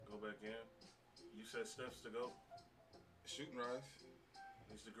again. You said Steph's the GOAT. Shooting rise.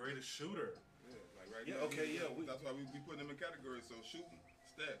 He's the greatest shooter. Yeah, like right Yeah, now. okay, yeah. That's why we putting him in categories. So shooting,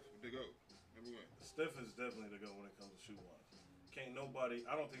 Steph, the GOAT. Number one. Steph is definitely the GOAT when it comes to shooting wise. Can't nobody.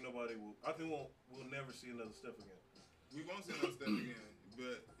 I don't think nobody will. I think we'll never see another Steph again. We won't see another Steph again.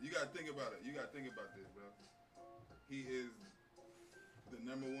 But you gotta think about it. You gotta think about this, bro. He is the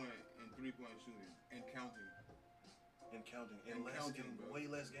number one in 3-point shooting and counting. And counting. Bro. Way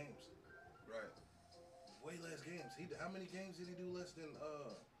less games. Right. Way less games. How many games did he do less than?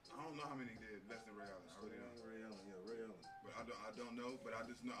 I don't know how many he did less than Ray Allen. I really don't. Ray Allen, yeah, Ray Allen. But I don't know. But I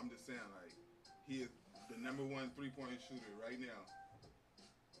just know. I'm just saying, like, he is the number one 3-point shooter right now,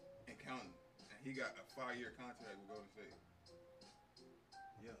 and counting. And he got a 5-year contract with Golden State.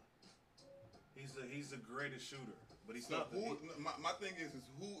 Yeah. He's the greatest shooter, but he's so not. My thing is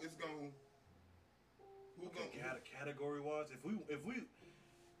who is going. Category wise, if we,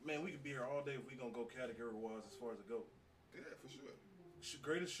 man, we could be here all day if we gonna go category wise as far as it goes. Yeah, for sure.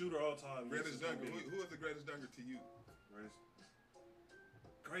 Greatest shooter all time. Greatest dunker. Who is the greatest dunker to you?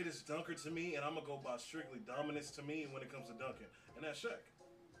 Greatest dunker to me, and I'm gonna go by strictly dominance to me when it comes to dunking, and that's Shaq.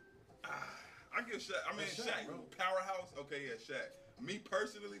 I give Shaq. I mean, Shaq, bro. powerhouse. Okay, yeah, Shaq. Me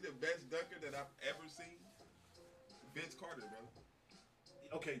personally, the best dunker that I've ever seen, Vince Carter,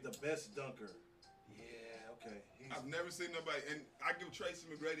 bro. Okay, the best dunker. Yeah, okay. I've never seen nobody, and I give Tracy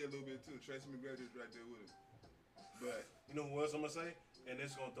McGrady a little bit too. Tracy McGrady is right there with him. But you know who else I'm gonna say, and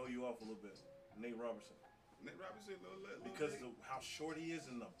it's gonna throw you off a little bit. Nate Robertson. Nate Robertson, little because Nate. how short he is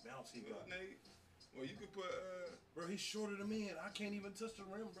and the bounce he got. Nate. Well, you could put. Bro, he's shorter than me, and I can't even touch the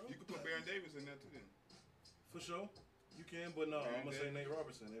rim, bro. You could put Baron Davis in there too, then. For sure, you can, but no, Baron I'm gonna Davis. say Nate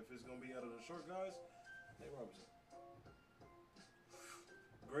Robertson. If it's gonna be out of the short guys, Nate Robertson.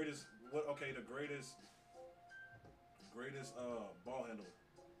 Greatest. What? Okay, the greatest ball handler.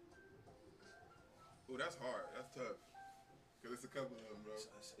 Oh, that's hard. That's tough. Cause it's a couple of them, bro. It's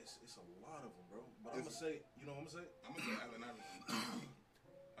a lot of them, bro. But I'm gonna say, you know what I'm gonna say? I'm gonna say Allen Iverson.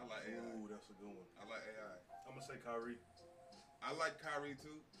 I like AI. Ooh, that's a good one. I like AI. I'm gonna say Kyrie. I like Kyrie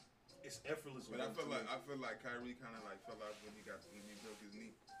too. It's effortless. But I feel like Kyrie kind of like fell off when he broke his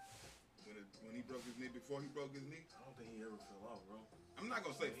knee. When he broke his knee, before he broke his knee. I don't think he ever fell off, bro. I'm not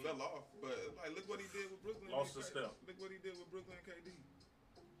gonna say fell off, but like look what he did with Brooklyn. Lost a step. Look what he did with Brooklyn and KD.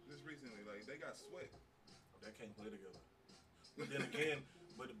 Just recently, like they got sweat. They can't play together. But then again,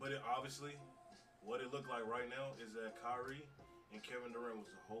 but it obviously, what it looked like right now is that Kyrie and Kevin Durant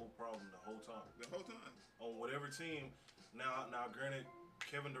was the whole problem the whole time. The whole time. On whatever team. Now, granted,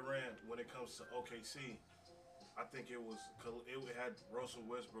 Kevin Durant, when it comes to OKC, I think it had Russell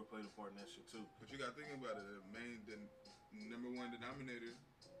Westbrook played a part in that shit too. But you got to think about it. The number one denominator,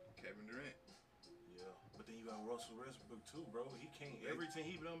 Kevin Durant. Yeah, but then you got Russell Westbrook too, bro. He can't. Every team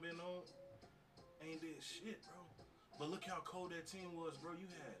he done been on ain't did shit, bro. But look how cold that team was, bro. You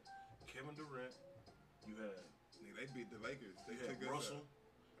had Kevin Durant. You had. They beat the Lakers. They you had Russell.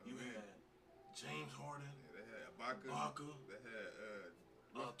 You had James Harden. Yeah, they had Ibaka. They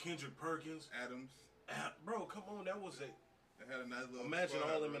had Kendrick Perkins. Adams. Bro, come on, that was a. They had a nice little. Imagine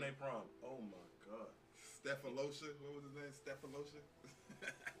all them in their prime. Oh my God. Stephalosha. What was his name? Stephalosha.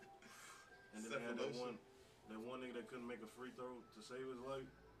 And then they had that one nigga that couldn't make a free throw to save his life.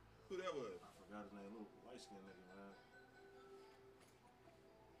 Who that was? I forgot his name. Little light skinned nigga, man.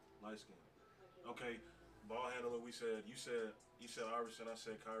 Light skinned. Okay, ball handler. You said Iverson. I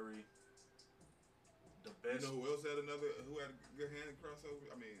said Kyrie. The best. You know who else had who had a good hand crossover?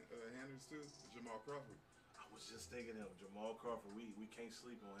 I mean, handers too. Jamal Crawford. I was just thinking him. Jamal Crawford. We can't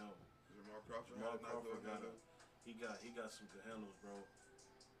sleep on him. Jamal Crawford. He got some good handles, bro.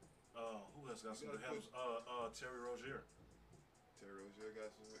 Who else got some good handles? Terry Rozier. Terry Rozier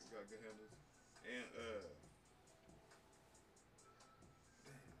got good handles. And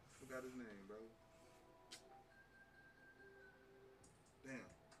damn, forgot his name, bro. Damn,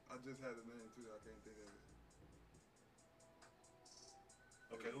 I just had his name too. I can't think of it.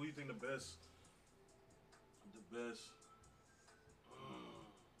 Okay, who do you think the best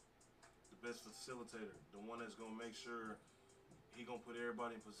facilitator, the one that's gonna make sure he gonna put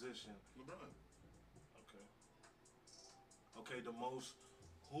everybody in position? LeBron. Okay,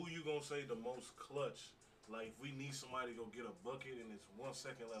 who you gonna say the most clutch? Like, if we need somebody to go get a bucket and it's 1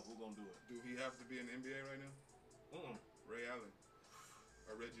 second left, who gonna do it? Do he have to be in the NBA right now? Ray Allen.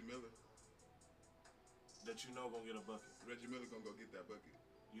 Or Reggie Miller. That you know gonna get a bucket. Reggie Miller gonna go get that bucket.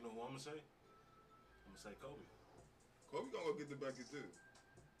 You know who I'm gonna say? I'm gonna say Kobe. Kobe gonna go get the bucket too.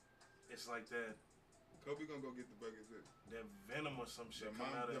 It's like that. Kobe gonna go get the bucket too. That venom or some shit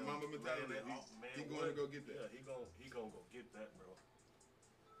coming out of him. The mama mentality. He going to go get that. Yeah, he gonna go get that, bro.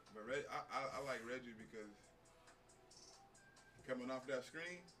 But I like Reggie because coming off that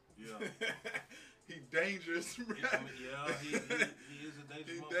screen, Yeah. he dangerous, bro. He is a dangerous.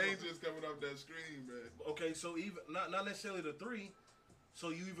 He's dangerous coming off that screen, man. Okay, so even not necessarily the three. So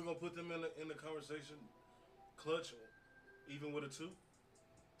you even gonna put them in the conversation, clutch, even with a two.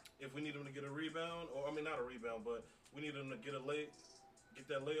 If we need them to get a rebound, or I mean not a rebound, but we need them to get that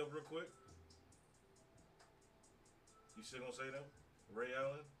layup real quick. You still gonna say them? Ray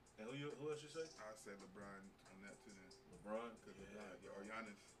Allen and who else you say? I said LeBron on that too. Then. LeBron, or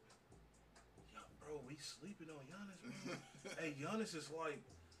Giannis. Yeah, bro, we sleeping on Giannis. Bro. Hey, Giannis is like,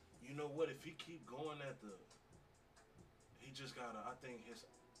 you know what? If he keep going he just gotta. I think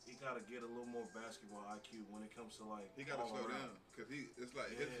he gotta get a little more basketball IQ when it comes to like. He gotta slow down because it's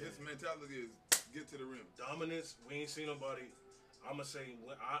like his mentality is get to the rim. Dominance. We ain't seen nobody. I'm gonna say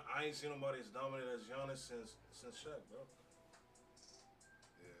I ain't seen nobody as dominant as Giannis since Shaq, bro.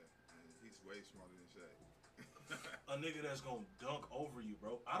 Yeah, and he's way smarter than Shaq. A nigga that's gonna dunk over you,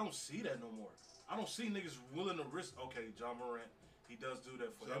 bro. I don't see that no more. I don't see niggas willing to risk. Okay, John Morant, he does do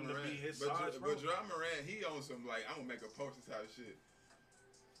that for him to be his size, bro. But John Morant, he on some like I'm gonna make a poster type shit.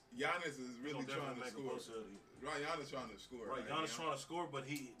 Giannis is really trying to score. Right, Giannis trying to score. Right, Giannis trying to score, but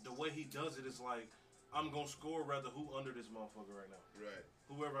the way he does it is like I'm gonna score rather who under this motherfucker right now. Right.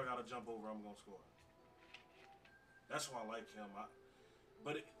 Whoever I gotta jump over, I'm gonna score. That's why I like him.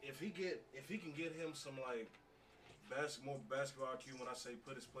 But if he can get him some like more basketball IQ, when I say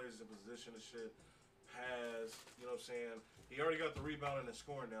put his players in position and shit, you know what I'm saying? He already got the rebound and the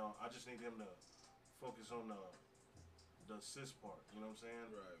scoring now. I just need him to focus on the assist part. You know what I'm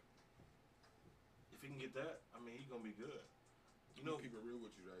saying? Right. If he can get that, I mean, he's gonna be good. You know, keep it real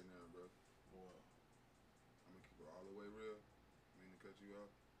with you right now, bro. Well, I'm gonna keep it all the way real. I mean to cut you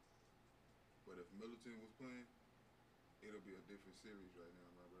off. But if Middleton was playing, it'll be a different series right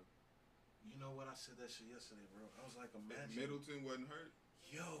now, my bro. You know what? I said that shit yesterday, bro. I was like, imagine. If Middleton wasn't hurt.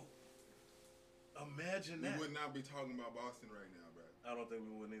 Yo. Imagine that. We would not be talking about Boston right now, bro. I don't think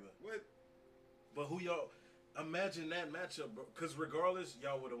we would either. What? But who y'all? Imagine that matchup, bro. Because regardless,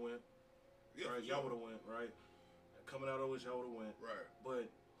 y'all would have went. Yeah, right? Sure. Y'all would have went, right? Coming out always, y'all would have went. Right. But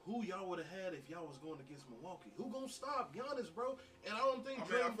who y'all would have had if y'all was going against Milwaukee? Who gonna stop Giannis, bro? And I don't think.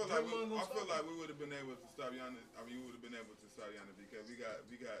 I feel like we would have been able to stop Giannis. I mean, we would have been able to stop Giannis because we got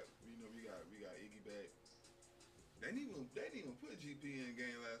Iggy back. They didn't even put GP in the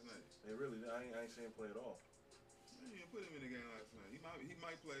game last night. They really, I ain't saying play at all. They didn't even put him in the game last night. He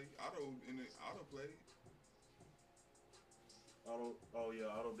might play. Otto played.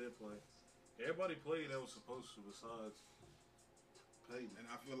 Otto did play. Everybody played that was supposed to besides Peyton. And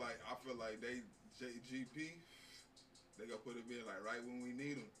I feel like GP, they gonna put him in like right when we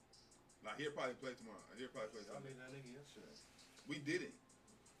need him. Like he'll probably play tomorrow. Y'all need that nigga yesterday. We didn't.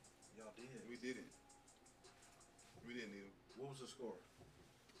 Y'all did. We didn't. We didn't need him. What was the score?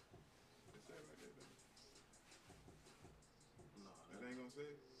 It's that right there, baby. No, that ain't gonna say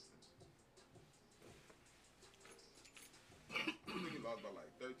it. I think we lost by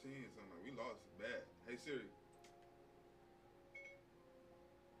like 13 or something. We lost bad. Hey Siri.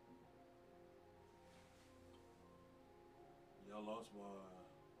 Y'all lost by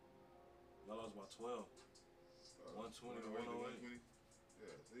 12. 120 to 108.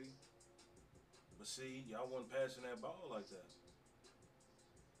 Yeah, see? But see, y'all wasn't passing that ball like that.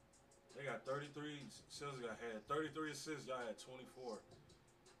 They got 33. Celtics had 33 assists. Y'all had 24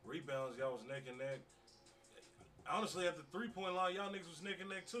 rebounds. Y'all was neck and neck. Honestly, at the 3-point line, y'all niggas was neck and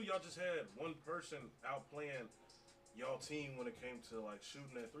neck too. Y'all just had one person outplaying y'all team when it came to like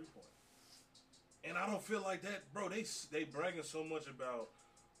shooting that 3-point. And I don't feel like that, bro. They bragging so much about,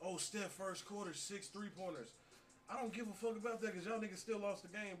 oh, Steph first quarter 6 3-pointers. I don't give a fuck about that because y'all niggas still lost the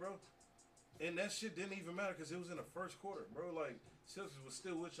game, bro. And that shit didn't even matter because it was in the first quarter, bro. Like, Celtics was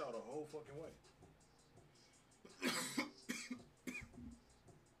still with y'all the whole fucking way.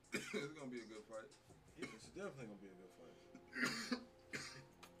 It's gonna be a good fight. Yeah, it's definitely gonna be a good fight.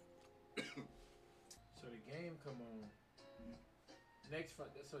 So the game come on next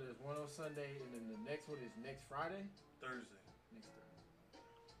Friday. So there's one on Sunday, and then the next one is next Friday. Thursday. Next Thursday.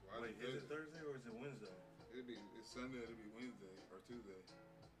 Wait, is it Thursday or is it Wednesday? It's Sunday. It'll be Wednesday or Tuesday.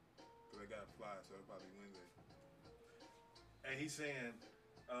 Cause I gotta fly, so it'll probably be Wednesday. And he's saying,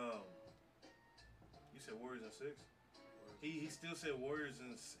 you said Warriors in 6. He still said Warriors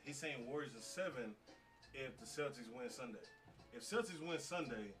in. He's saying Warriors in 7 if the Celtics win Sunday. If Celtics win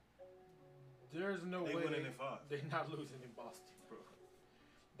Sunday, there's no way winning in 5. They're not losing in Boston, bro.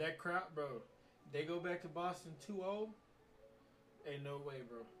 That crowd, bro. They go back to Boston 2-0. Ain't no way,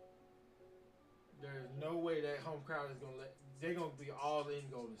 bro. There's no way that home crowd is gonna let They're gonna be all in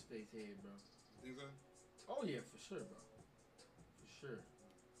Golden State's head, bro. Think so? Oh yeah, for sure, bro. For sure.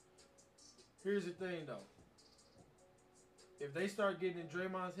 Here's the thing, though. If they start getting in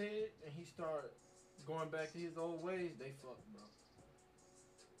Draymond's head and he start going back to his old ways, they fucked, bro.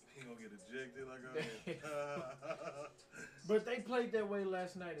 He gonna get ejected like I. But they played that way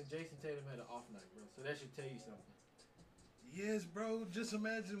last night, and Jason Tatum had an off night, bro. So that should tell you something. Yes, bro. Just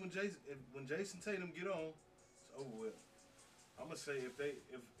imagine when Jason Tatum get on, it's over with. I'm gonna say if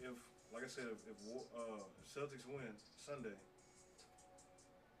like I said, if Celtics win Sunday,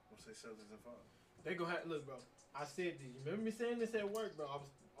 I'm gonna say Celtics in 5. They gonna have look, bro. I said this. You remember me saying this at work, bro? I was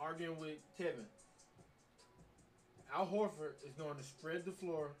arguing with Tevin. Al Horford is going to spread the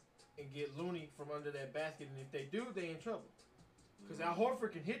floor and get Looney from under that basket, and if they do, they in trouble. Because Al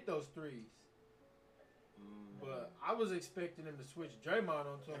Horford can hit those threes. But I was expecting him to switch Draymond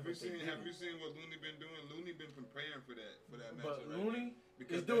onto him. Have you seen what Looney been doing? Looney been preparing for that matchup. But right Looney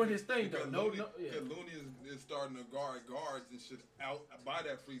now. is doing his thing though. Because Looney is starting to guards and shit out by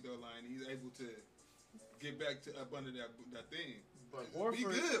that free throw line. He's able to get back to up under that thing. But Horford, we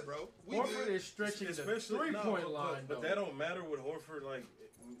good, bro. Horford is stretching the 3-point line. But that don't matter with Horford like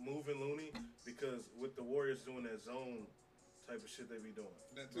moving Looney because with the Warriors doing that zone type of shit they be doing.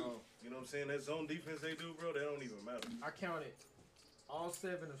 That too. You know what I'm saying? That zone defense they do, bro, they don't even matter. I counted all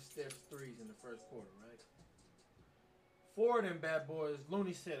 7 of Steph's threes in the first quarter, right? 4 of them bad boys,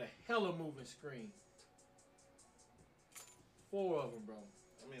 Looney set a hella moving screen. 4 of them, bro.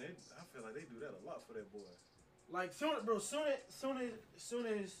 I mean, I feel like they do that a lot for that boy. Like, soon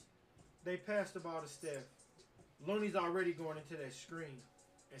as they pass the ball to Steph, Looney's already going into that screen.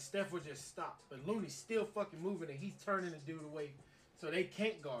 And Steph would just stop. But Looney's still fucking moving and he's turning the dude away so they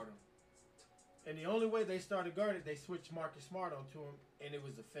can't guard him. And the only way they started guarding, they switched Marcus Smart onto him and it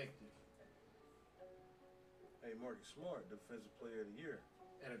was effective. Hey, Marcus Smart, Defensive Player of the Year.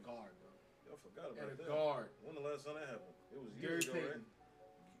 At a guard, bro. Y'all forgot about that. At a guard. When the last time that happened? It was Gary years ago, Payton.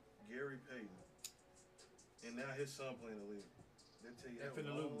 right? Gary Payton. And now his son playing the league. They tell you that was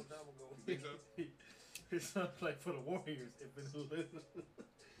a long time ago. You think so? His son played for the Warriors. If it's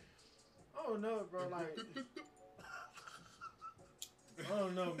I don't know, bro. Like, I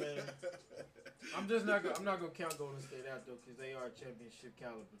don't know, man. I'm not gonna count Golden State out though, because they are a championship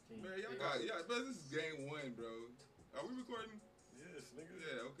caliber team. Man, but this is game 1, bro. Are we recording? Yes, nigga.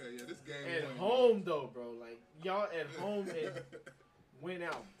 Yeah, okay, yeah. This game At 1. home though, bro. Like y'all at home and went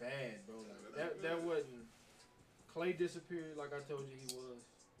out bad, bro. Like that wasn't. Clay disappeared like I told you he was.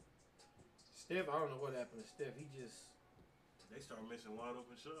 Steph, I don't know what happened to Steph. They start missing wide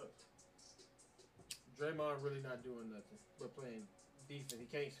open shots. Draymond really not doing nothing but playing defense.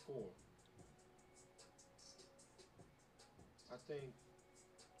 He can't score. I think,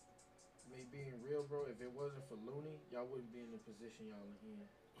 me being real, bro, if it wasn't for Looney, y'all wouldn't be in the position y'all are in.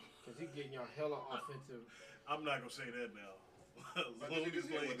 Because he getting y'all hella offensive. I'm not going to say that now. Looney just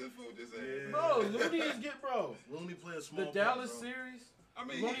playing. What this fool just said. Yeah. Bro, Looney is Looney play a small the Dallas part, series. I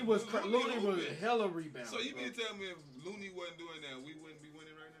mean, Looney was hella rebound. So you mean to tell me if Looney wasn't doing that, we wouldn't be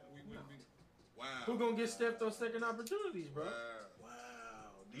winning right now? We wouldn't be. Wow. Who gonna get Steph those second opportunities, bro?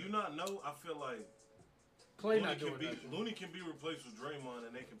 Wow. Do you not know? I feel like Clay not doing nothing. Looney can be replaced with Draymond,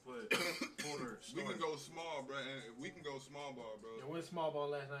 and they can put Porter. We can go small, bro. And we can go small ball, bro. And went small ball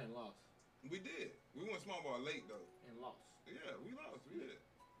last night and lost. We did. We went small ball late though. And lost. Yeah, we lost. We did.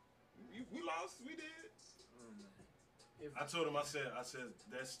 We lost. We did. I told him. I said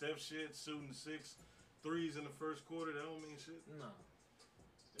that Steph shit, shooting 6 threes in the first quarter. That don't mean shit. No.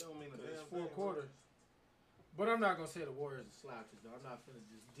 That don't mean a It's damn 4 thing, quarters. But I'm not gonna say the Warriors are slouches, though. I'm not finna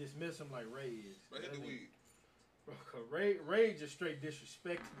just dismiss them like Ray is. Right, hit the weed. Bro, Ray just straight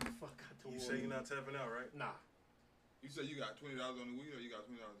disrespecting the fuck out the Warriors. You say you're not tapping out, right? Nah. You say you got $20 on the weed, or you got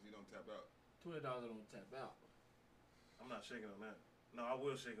 $20 you don't tap out? $20 I don't tap out. I'm not shaking on that. No, I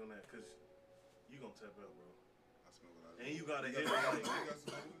will shake on that because you gonna tap out, bro. I smoke a lot. And you gotta hit it You like. got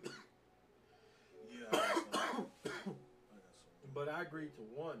some weed? Yeah, I got some. But I agreed to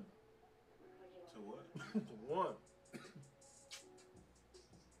 1. To what? To 1.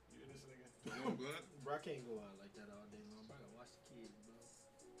 You and this nigga? You want blood? Bro, I can't go out like that all day long. Bro, I gotta watch the kids, bro.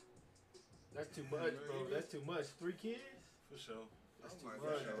 That's too much, bro. That's too much. 3 kids? For sure. That's Oh too my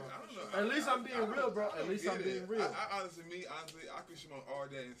much, God. bro. I don't know. At least I'm being real, bro. At least I'm being real. I honestly, I could smoke all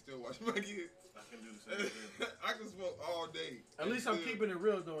day and still watch my kids. I can do the same thing. I can smoke all day. At least I'm keeping it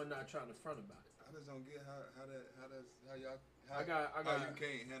real, though, and not trying to front about it. I just don't get how y'all you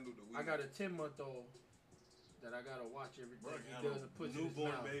can't handle the weed. I got a 10-month-old that I gotta watch everything Bro, he does and puts in his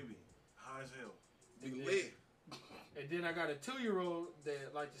newborn mouth. baby, high as hell. Be lit. And then I got a 2-year-old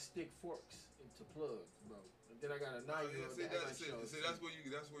that like to stick forks into plugs, bro. Them Then I got a 9-year-old. See, that's where you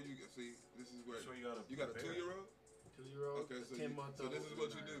see. This is where So you got a 2-year-old. 2-year-old. Okay, so 10-month old. So this is what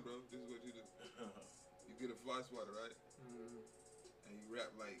you do, bro. This is what you do. You get a fly swatter, right? And you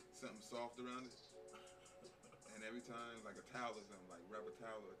wrap like something soft around it. And every time, like a towel or something, like wrap a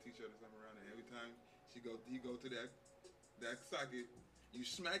towel or a t-shirt or something around it. Every time he go to that socket, you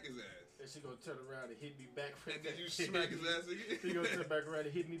smack his ass. And she gonna turn around and hit me back. And then you smack his ass again. He gonna turn back around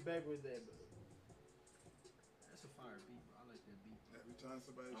and hit me back with that. Bro. That's a fire beat, bro. I like that beat. Every time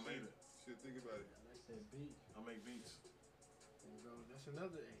somebody should think about it. I like that beat. I make beats. And bro, that's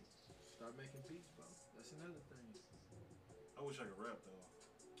another thing. Start making beats, bro. That's another thing. I wish I could rap though.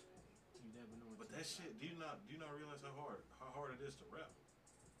 You never know. But that shit, do you not realize how hard it is to rap?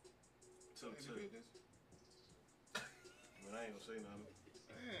 I mean, I ain't gonna say nothing.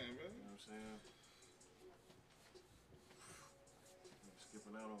 Man, bro. You know what I'm saying? I'm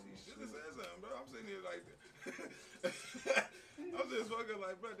skipping out on You this. should have said something, bro. I'm sitting here like that. I'm just fucking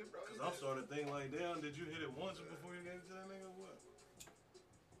like, bro. Cause I'm starting to think like, damn, did you hit it once before you gave it to that nigga or what?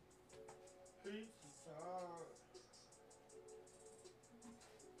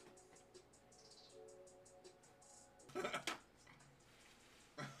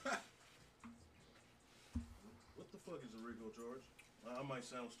 What the fuck is a Rico charge? I might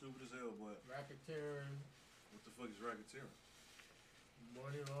sound stupid as hell, but Racketeering, what the fuck is racketeering?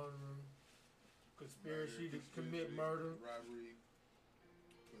 money laundering, conspiracy to commit murder. Robbery.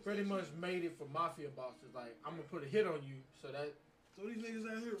 Pretty much made it for mafia bosses. Like, I'm gonna put a hit on you, so that. So these niggas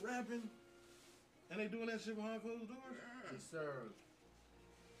out here rapping, and they doing that shit behind closed doors? Yeah. Yes, sir.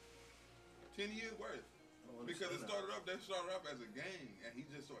 10 years worth. Because they started off as a gang, and he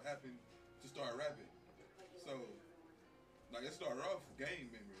just so happened to start rapping. So, like, it started off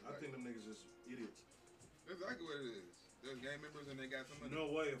gang members. I think them niggas just idiots. That's exactly what it is. They're gang members and they got some money. No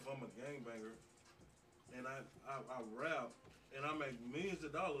way if I'm a gangbanger and I rap and I make millions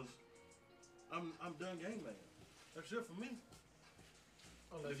of dollars, I'm done gangbanging. That's it for me.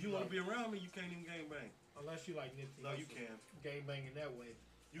 Unless If you want to be around me, you can't even gangbang. Unless you like Nipsey. No, you can. Gang banging that way.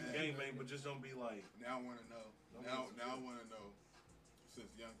 You can gangbang, but just don't be like. Now I want to know. Now I want to know.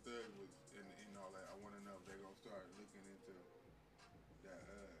 Since Young Thug was in all that, I want to know if they're gonna start looking into that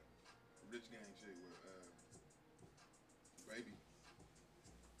rich gang shit with Baby.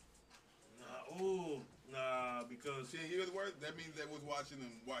 Nah, because See, here's the word. That means they was watching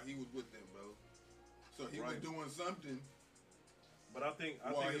him while he was with them, bro. So he was doing something. But I think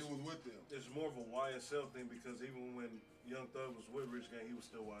he was with them. It's more of a YSL thing because even when Young Thug was with Rich Gang, he was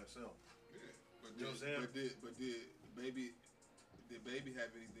still YSL. Yeah, but You know what I'm saying? Did Baby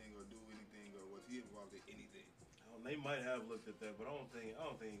have anything or do anything or was he involved in anything? They might have looked at that, but I don't think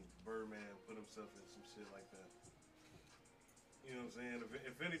Birdman put himself in some shit like that. You know what I'm saying?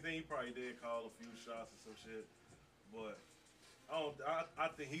 If anything, he probably did call a few shots or some shit, but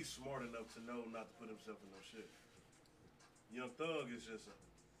I think he's smart enough to know not to put himself in no shit. Young Thug is just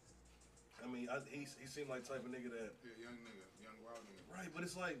he seemed like the type of nigga that young wild nigga. Right, but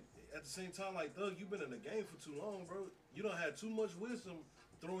it's like at the same time, like Thug, you've been in the game for too long, bro. You don't have too much wisdom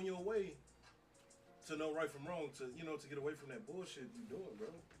thrown your way to know right from wrong, to get away from that bullshit you doing, bro.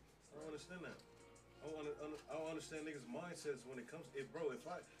 I don't understand that. I don't understand niggas' mindsets when it comes. If I,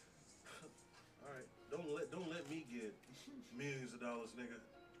 all right, don't let me get millions of dollars, nigga.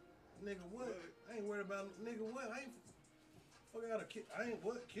 Nigga, what? I ain't worried about nigga. What? I ain't. Fuck out of kill. I ain't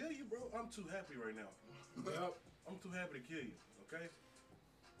what? Kill you, bro? I'm too happy right now. Yep. I'm too happy to kill you. Okay.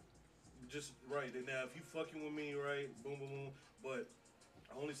 Just right now, if you fucking with me, right? Boom, boom, boom. But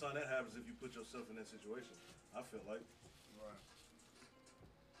the only time that happens if you put yourself in that situation. I feel like. Right.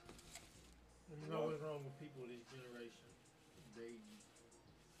 You know what's wrong with people this generation? They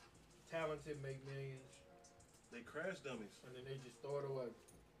talented, make millions, They crash dummies. and then they just throw it away.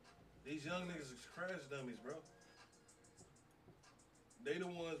 These young niggas is crash dummies, bro. They the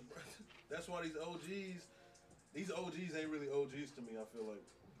ones, bro. That's why these OGs ain't really OGs to me, I feel like.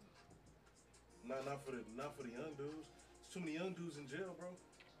 Not for the young dudes. There's too many young dudes in jail, bro.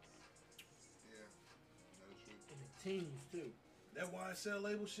 Yeah, that is true. And the teens too. That YSL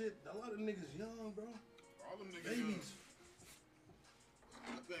label shit, a lot of niggas young, bro. All them niggas Babies.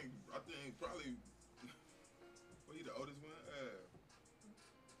 I think probably what he the oldest one?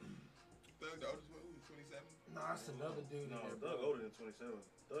 Thug the oldest one, who was 27? Nah, that's another dude. No, in there, Thug bro. older than 27.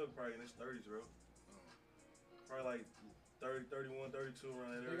 Thug probably in his 30s, bro. Probably like 30, 31, 32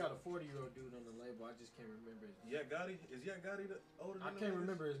 around there. They got a 40-year-old dude on the label. I just can't remember his name. Yeah, Gotti? Is Yeah Gotti older than I can't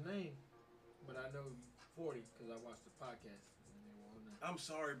remember his name, but I know 40 because I watched the podcast. And they were on there. I'm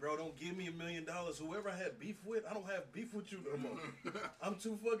sorry, bro. Don't give me $1 million. Whoever I had beef with, I don't have beef with you no more. I'm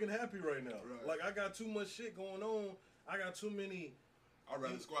too fucking happy right now. Right. Like, I got too much shit going on. I got too many. I'd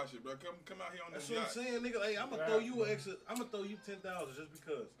rather squash it, bro. Come out here on That's this what yacht. I'm saying, nigga. Hey, I'm gonna throw you an extra. I'm gonna throw you 10,000 just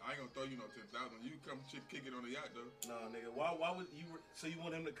because. I ain't gonna throw you no 10,000. You come kick it on the yacht though. Nah, nigga. Why would you? So you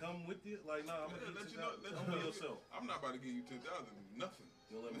want him to come with you? Like, nah. I'm gonna let give you you 10,000. know. Humble yourself. I'm not about to give you 10,000. Nothing.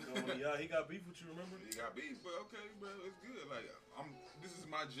 You don't let me go on the yacht. He got beef with you. Remember? You got beef, but okay, bro. It's good. Like this is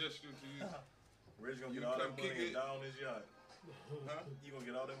my gesture to you. Rich gonna You get all that come money kick and it. die on his yacht. Huh? You gonna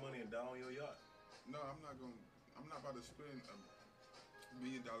get all that money and die on your yacht? No, I'm not about to spend $1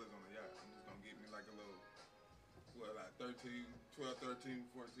 million on a yacht. I'm just gonna get me like a little, like 12, 13,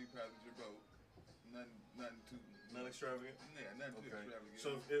 14 passenger boat. Nothing too. Nothing extravagant. Yeah, nothing too extravagant.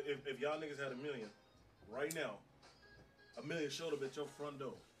 So if y'all niggas had $1 million right now, $1 million showed up at your front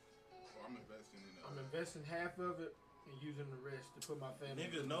door. Oh, I'm investing in that. I'm investing half of it and using the rest to put my family.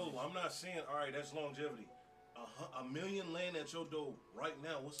 Nigga, no, I'm not saying. All right, that's longevity. $1 million laying at your door right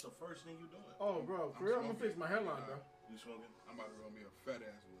now. What's the first thing you doing? Oh, bro, for real, I'm gonna fix my hairline, bro. You smoking? I'm about to roll me a fat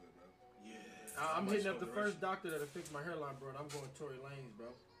ass wood, bro. Yeah. I'm hitting up the first doctor that'll fix my hairline, bro. And I'm going Tory Lanez, bro.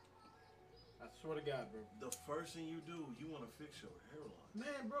 I swear to God, bro. The first thing you do, you want to fix your hairline.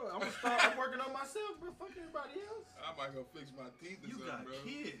 Man, bro, I'm working on myself, bro. Fuck everybody else. I might go fix my teeth or You something, got bro.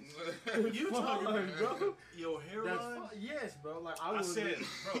 kids. It's You fun, talking bro. your hairline? Yes, bro. Like I would said,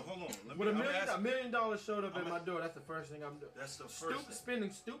 bro, hold on. When $1 million showed up at my door, that's the first thing I'm doing. That's the first thing.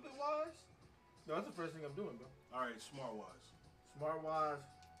 Spending stupid wise? No, that's the first thing I'm doing, bro. All right, smart wise. Smart wise,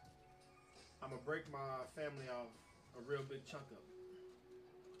 I'm gonna break my family off a real big chunk of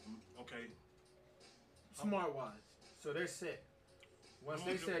it. Okay. Smart wise, so they're set. Once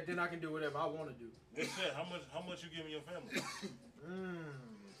they set, then I can do whatever I want to do. They said, how much you giving your family?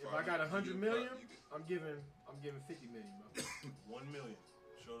 If I got 100 million, I'm giving 50 million, bro. 1 million.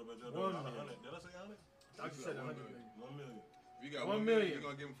 Showed up at your 1 door. million. 100. Did I say 100? I just said 100 million. 1 million. If you got 1 1 million. you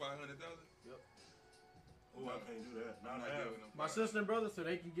gonna give him 500,000? Yep. Oh, I can't do that. I'm Not not half. giving them My 500. sister and brother, so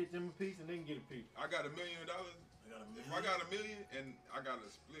they can get them a piece and they can get a piece. I got $1 million. I got a million. If I got $1 million and I gotta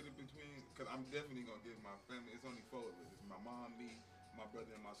split it between, cause I'm definitely gonna give my family. It's only 4 of us. It's my mom, me, my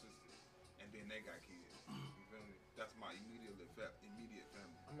brother, and my sister, and then they got kids. You feel me? That's my immediate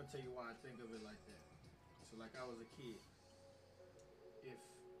family. I'm gonna tell you why I think of it like that. So like I was a kid. If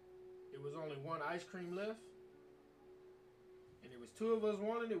it was only one ice cream left, and it was 2 of us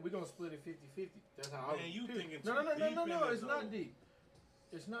wanting it, we're gonna split it 50-50. That's how I was. You thinking No, too deep in it's it, not though. deep.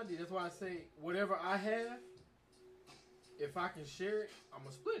 It's not deep. That's why I say whatever I have, if I can share it, I'm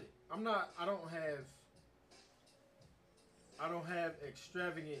gonna split it. I don't have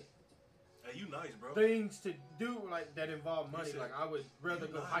extravagant Hey, you nice, bro. things to do like that involve money. said, Like I would rather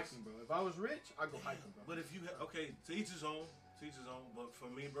you go nice. hiking, bro. If I was rich, I'd go hiking, bro. But if you okay, to each his own. But for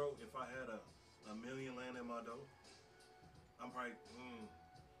me, bro, if I had a million land in my dough, I'm probably.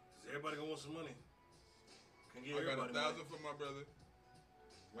 Cause everybody gonna want some money. Can get I got everybody 1,000 for my brother.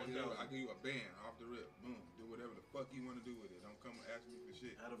 I 1,000 give you a band off the rip. Boom. Do whatever the fuck you want to do with it. Don't come ask me for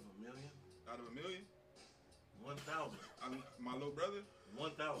shit. out of $1 million. Out of $1 million, 1,000. my little brother.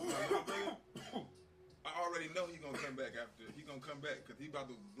 1,000. My little brother. I already know he gonna come back after. He gonna come back because he about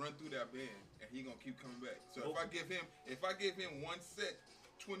to run through that band and he gonna keep coming back. So if I give him one set,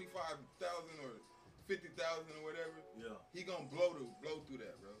 25,000 or 50,000 or whatever, Yeah. he gonna blow through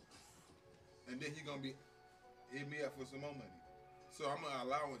that, bro. And then he gonna hit me up for some more money. So I'm gonna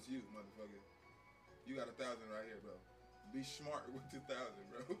allowance you, motherfucker. You got 1,000 right here, bro. Be smart with 2,000,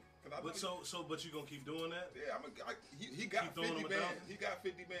 bro. But but you gonna keep doing that? Yeah, he got Keep throwing 50 him bands. 1,000? He got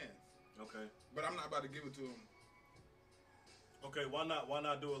 50 bands. Okay. But I'm not about to give it to him. Okay. Why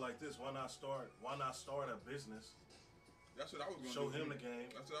not do it like this? Why not start a business? That's what I was gonna Show do. him the game.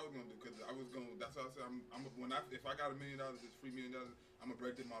 That's what I was gonna do because I was gonna. That's how I said. If I got $1 million, this $3 million, I'm gonna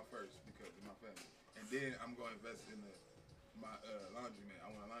break them off first because of my family, and then I'm gonna invest in my laundromat. I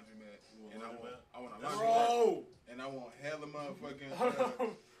want a laundromat, and I want a laundromat, and I want hella motherfucking.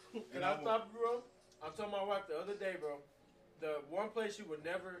 Can I stop you, bro? I told my wife the other day, bro. The one place you would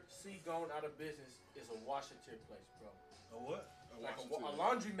never see going out of business is a wash and tear place, bro. A what? Like a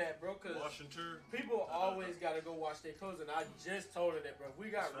laundromat, bro. Cause Washington. people always gotta go wash their clothes, and I just told her that, bro. If we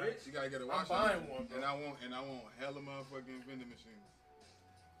got rich, You gotta get a I'm washer. buying one, bro. And I want hella motherfucking vending machines.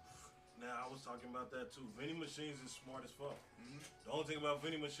 Now I was talking about that too. Vending machines is smart as fuck. Mm-hmm. The only thing about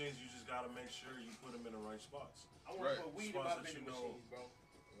vending machines, you just gotta make sure you put them in the right spots. I want to Right. put weed in Spots my that vending you know. machines, bro.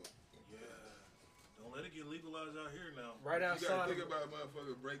 Yeah. Don't let it get legalized out here now. Right You gotta outside. think about a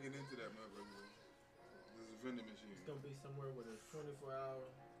motherfucker breaking into that motherfucker. This is a vending machine. It's gonna be somewhere with a 24 What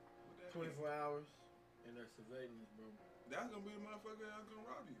the heck? hours. and they're surveillance, bro. That's gonna be the motherfucker that's gonna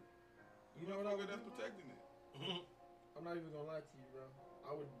rob you. You know what I would that's do? protecting it. I'm not even gonna lie to you, bro.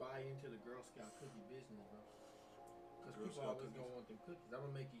 I would buy into the Girl Scout cookie business, bro. Because Girl people Scout always cookies. gonna want them cookies. I'm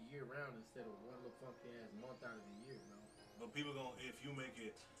gonna make it year round instead of one little funky ass month out of the year, bro. But people gonna, if you make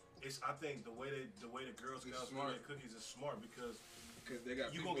it, I think the way the Girl Scouts smart. make cookies is smart because They got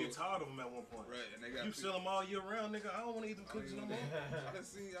you people, gonna get tired of them at one point. right? And they got You sell them all year round, nigga. I don't want to eat them cookies no more. I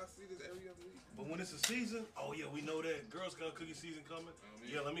see this every other week. But when it's a season, oh yeah, we know that Girl Scout cookie season coming.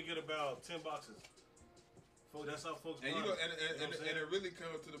 Yeah, let me get about 10 boxes. Folks, that's how folks. And buy you know, them. and it really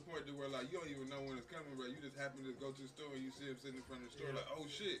comes to the point to where like you don't even know when it's coming, bro. You just happen to go to the store and you see them sitting in front of the store, like, oh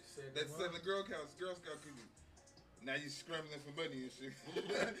shit, that's selling Girl Scout cookies. Now you scrambling for money and shit.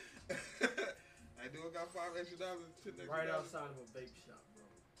 I do got $5 extra. Right outside of a vape shop, bro.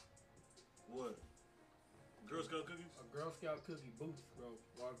 What? Girl Scout cookies? A Girl Scout cookie booth, bro.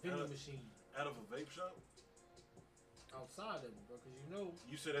 Or a vending machine. Out of a vape shop? Outside of it, bro. Because you know.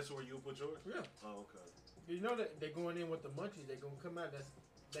 You said that's where you'll put yours? Yeah. Oh, okay. You know that they're going in with the munchies. They're going to come out.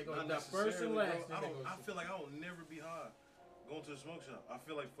 They're going to Not die first and last. I feel like I will never be high going to the smoke shop. I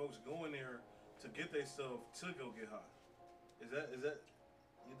feel like folks go in there to get their stuff to go get high. Is that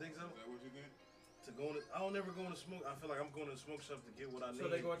you think so? Is that what you think? To go in, I don't never go in the smoke. I feel like I'm going to the smoke shop to get what I need. So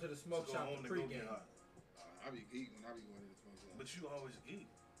they go into the smoke to go shop home to go pregame. get high. I be geek when I be going to the smoke shop. But you always geek.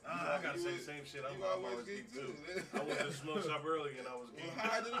 I gotta say the same shit. I'm always geek too. I went to the smoke shop early and I was geek. Well,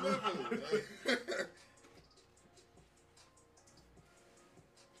 how did it remember?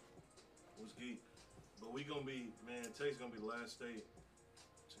 Was geek. But we gonna be, man, Texas gonna be the last state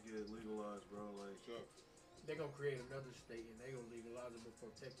to get it legalized, bro. Like, sure. They're gonna create another state and they're gonna legalize it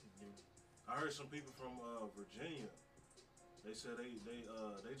before Texas do. I heard some people from Virginia. They said they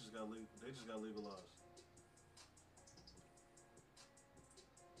just got legalized.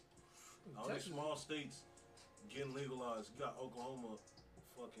 All these small states getting legalized. You got Oklahoma,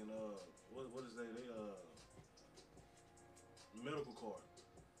 fucking what is they medical card.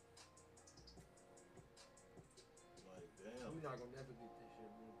 Like damn. We're not gonna never get this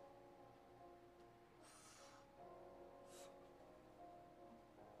shit, bro.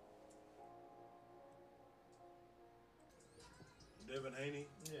 Devin Haney.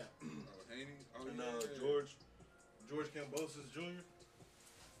 Yeah. Haney. Oh And yeah. George Cambosis Jr.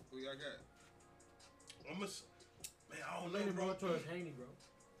 Who y'all got? Man, I don't know, Leaning bro. more towards Haney, bro.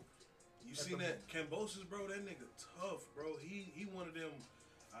 You seen that Cambosis, bro? That nigga tough, bro. He one of them.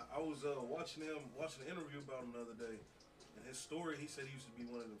 I was watching an interview about him the other day, and his story. He said he used to be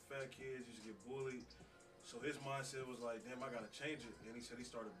one of the fat kids, used to get bullied. So his mindset was like, damn, I gotta change it. And he said he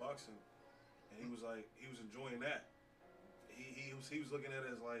started boxing, and he was like, he was enjoying that. He was looking at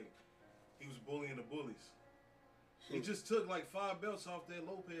it as like he was bullying the bullies. He just took like 5 belts off that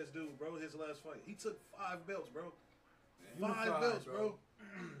Lopez dude, bro. His last fight, he took 5 belts, bro. 5 belts, bro.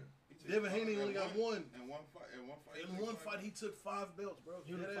 Devin Haney only got one. In one fight. In one fight, he took 5 belts, bro.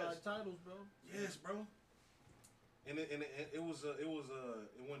 Unified titles, bro. Yes, bro. And it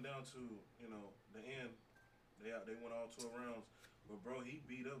went down to the end. They went all 12 rounds, but bro, he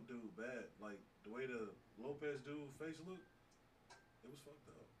beat up dude bad. Like the way the Lopez dude face looked, it was fucked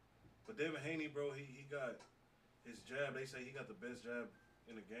up. But Devin Haney, bro, he got his jab. They say he got the best jab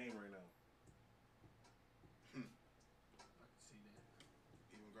in the game right now. I can see that.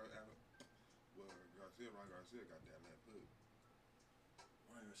 Even Ryan Garcia got that left hook.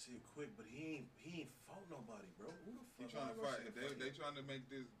 Ryan Garcia quick, but he ain't fought nobody, bro. Who the He fuck? trying to Ryan fight. Garcia They trying to make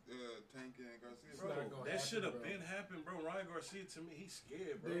this Tank and Garcia. It's Bro, not gonna that happen, should have bro. been happened, bro. Ryan Garcia, to me, he's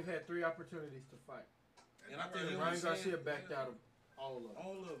scared, bro. They've had 3 opportunities to fight. And I think Ryan Garcia backed out of all of them.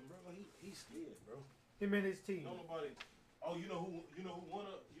 All of them, bro. He's scared, bro. Him and his team. Don't nobody. Oh, you know who won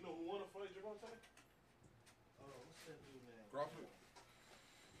a fight, Javante? Oh, what's that dude name? Crawford.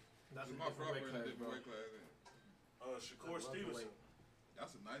 That's a My different weight Crawford in a class, different bro. weight class. Shakur Stevenson.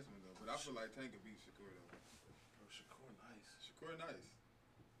 That's a nice one though, but I feel like Tank could beat Shakur though. Bro, Shakur nice. Shakur nice.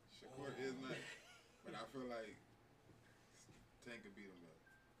 Shakur is nice, but I feel like Tank could beat him though.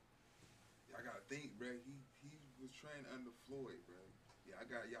 Y'all gotta think, bro. He was trained under Floyd, bro.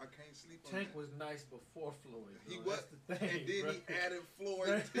 Y'all can't sleep on Tank that. was nice before Floyd. Bro. He was, That's the thing, and then bro. he added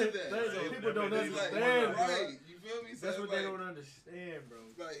Floyd to that. That's what people don't He's like, understand, bro. right? You feel me? So That's what they like, don't understand, bro.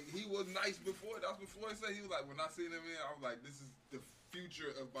 Like he was nice before. That's what Floyd said. He was like, when I seen him in, I was like, this is the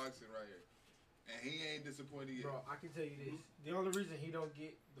future of boxing right here, and he ain't disappointed yet. Bro, I can tell you this: the only reason he don't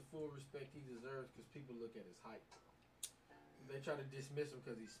get the full respect he deserves because people look at his height. They try to dismiss him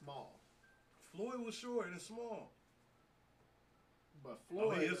because he's small. Floyd was short and small. But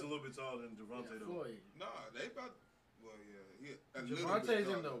Floyd, he is a little bit taller than Javante though. Floyd. Nah, they about. Well, yeah, he a little Javante's bit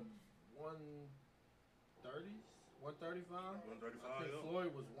in the taller. 130s, 135. 135. I think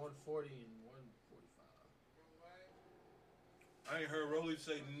Floyd was 140 and 145. I ain't heard Rolly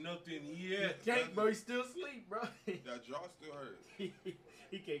say nothing yet. He can't, bro. He still asleep, bro. That jaw still hurts. He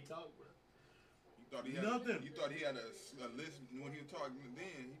can't talk, bro. You thought he had Nothing. You thought he had a list when he was talking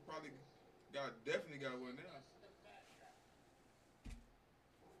then. He probably definitely got one now.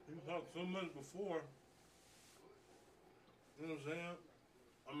 He talked so much before. You know what I'm saying?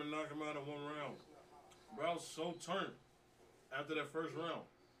 I'm gonna knock him out in one round. Bro, I was so turned after that first round.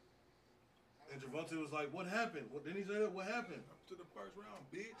 And Javante was like, "What happened?" Well, didn't he say that? What happened? Up to the first round,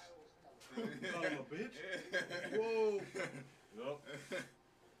 bitch. You call him a bitch? Whoa. Yup.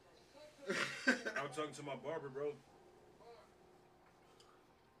 I was talking to my barber, bro.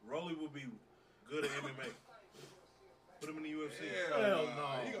 Rolly would be good at MMA. Put him in the UFC. Hell no.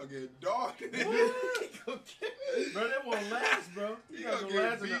 He gonna get dark. Bro, that won't last, bro. He gonna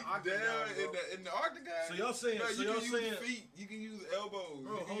get beat down in the octagon. So y'all saying? No, So you y'all can saying? use feet. You can use elbows.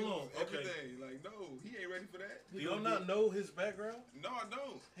 Bro, you can hold on. use everything. Like, no, he ain't ready for that. Do y'all not know his background? No, I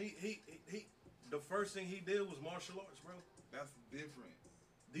don't. He. The first thing he did was martial arts, bro. That's different.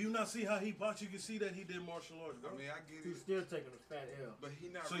 Do you not see how he boxed? You can see that he did martial arts, bro. I mean, I get He's it, still taking a fat L. but he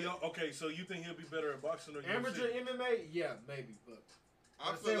not. So ready. y'all okay? So you think he'll be better at boxing or Amateur UFC? MMA, yeah, maybe, but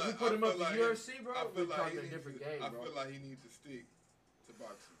I if we put him up to UFC, bro, we're talking a different game, bro. I feel like he needs to stick to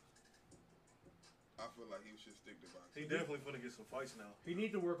boxing. I feel like he should stick to boxing. He definitely finna get some fights now. He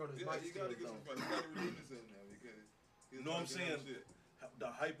need to work on his Yeah, bike you gotta skills, get some though. fight. You gotta redeem himself now because he's You know what I'm talking saying? shit. The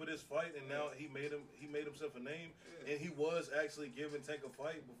hype of this fight, and now he made himself a name, Yeah. and he was actually giving Tank a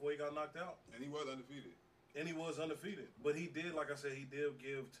fight before he got knocked out, And he was undefeated. and he was undefeated. But he did, like I said, he did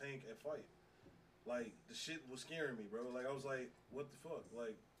give Tank a fight. Like the shit was scaring me, bro. Like I was like, what the fuck?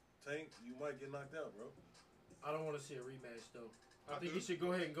 Like Tank, you might get knocked out, bro. I don't want to see a rematch, though. I think do. he should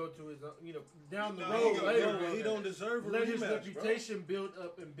go ahead and go to his, down the No, road he later. gonna- He don't deserve a Let his rematch, reputation build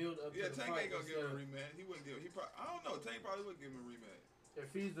up and build up Yeah, to the Tank fight. ain't gonna give him a instead of- rematch. He wouldn't give. I don't know. Tank probably would give him a rematch.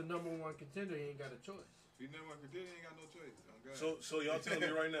 If he's the number one contender, he ain't got a choice. If he never went for dinner, he ain't got no choice. Oh, God. So y'all telling me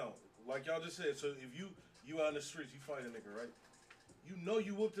right now, like y'all just said, so if you out in the streets, you fight a nigga, right? You know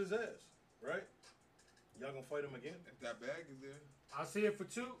you whooped his ass, right? Y'all gonna fight him again? If that bag is there, I see it for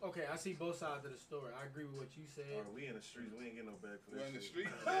two. Okay, I see both sides of the story. I agree with what you said. Or we in the streets, we ain't getting no bag for well, that in the shit.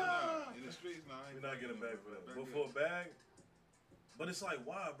 streets, nah. In the streets, nah. I ain't We're not getting a bag no for that. bag But there. for a bag, but it's like,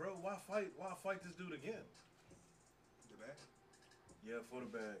 why, bro? Why fight this dude again? The bag. Yeah, for the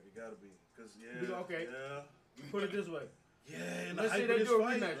bag, it gotta be. Cause Okay. yeah, Put it this way. yeah. And the Let's say hype they of this do a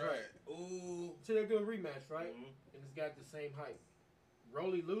fight, rematch, Right. Ooh. So they do a rematch, right? Mhm. And it's got the same hype.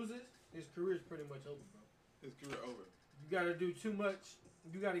 Rolly loses, his career is pretty much over, bro. His career over. You got to do too much.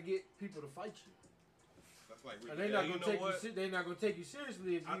 You got to get people to fight you, That's like and they're Ricky. not you gonna know take what? you. They're not gonna take you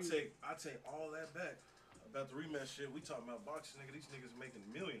seriously if you. I take all that back about the rematch shit. We talking about boxing, nigga. These niggas making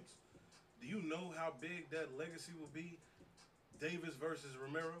millions. Do you know how big that legacy will be? Davis versus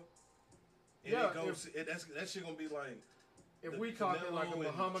Romero. And Yeah, it goes. That shit gonna be like. If the we talking like a Canelo and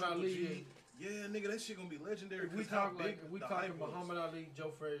Muhammad Triple Ali, G. and Yeah, nigga, that shit gonna be legendary. if we 'cause how talk like big if we the talking hype was. Muhammad Ali,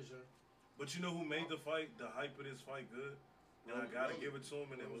 Joe Frazier. But you know who made the fight, the hype of this fight good? And I gotta give it to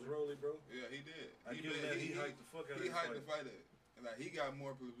him, and it was Rolly, bro. Yeah, he did. I give him that. He hyped the fuck out of He this hyped the fight. fighter. And like he got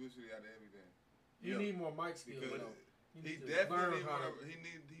more publicity out of everything. You Yeah. need more mic skills Because though. You he need to definitely learn how to. he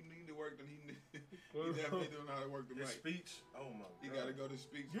need to work. He definitely don't know how to work the His mic. speech, oh my god. He got to go to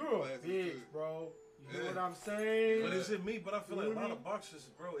speech You're a classes bitch, too. bro. You hear Yeah. what I'm saying? But is it me? But I feel like a lot Mhm. of boxers,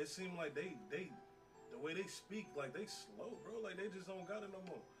 bro. It seemed like they, the way they speak, like they slow, bro. Like they just don't got it no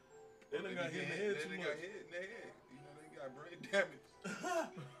more. They done got hit in the head too They much. got hit in the head. You know, they got brain damage.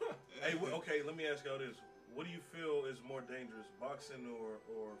 Hey, okay, let me ask y'all this: what do you feel is more dangerous, boxing or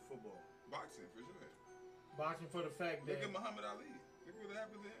football? Boxing for sure. Boxing for the fact Look that at Muhammad Ali. Look what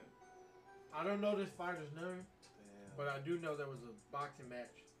happened to him. I don't know this fighter's name, Damn. but I do know there was a boxing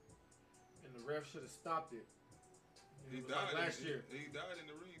match, and the ref should have stopped it. He It was died like last year. He died in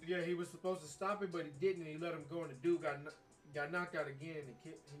the ring. didn't Yeah, he was supposed to stop it, but he didn't. He let him go, and the dude got knocked out again, and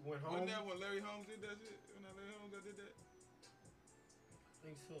he went home. Wasn't that when Larry Holmes did that shit? When that Larry Holmes that did that? I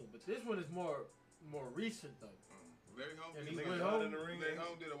think so, but this one is more recent though. Larry Holmes. And did he that. went Niggas out home. in the ring. Larry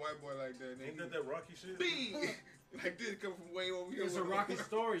Holmes did a white boy like that. And Ain't he that Rocky shit? bing like this come from way over here. It's a rocky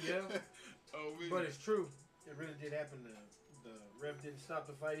story, yeah, Oh, man. but it's true. It really did happen. The ref didn't stop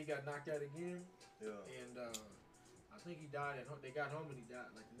the fight. He got knocked out again, Yeah. and I think he died at home. They got home and he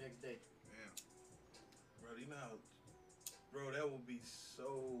died like the next day. Damn. Bro, you know how, bro, that would be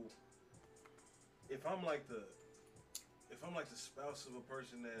so. If I'm like the spouse of a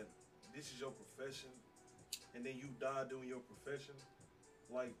person that this is your profession, and then you die doing your profession,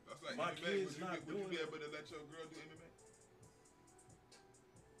 Like That's like my MMA. kids Would not you doing be it. able to let your girl do MMA?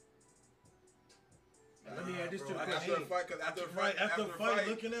 Let me add this to the After a question. fight, cause after a Right, fight, after a fight,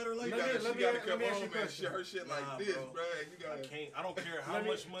 looking at her like that, let she me gotta ask come you a home and question. her shit like Nah, this, bro. bro. You I gotta. can't. I don't care how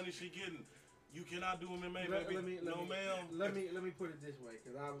much money she getting. You cannot do MMA, baby. No, ma'am. Let me put it this way,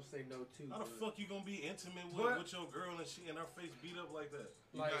 because I would say no too. How the fuck you gonna be intimate with your girl and she and her face beat up like that?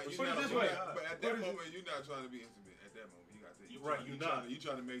 Like, you put it not, this way. but at that moment, you're not trying to be intimate. At that moment, you got to. You're right. You're not. You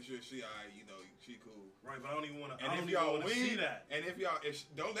trying to make sure she, you know, she cool. Right, but I don't even want to. And I if don't y'all even want to see win, that. and if y'all,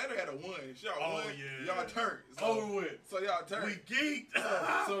 don't let her have a win. If y'all win, yeah. y'all turn. Over with. So y'all turn. We geeked.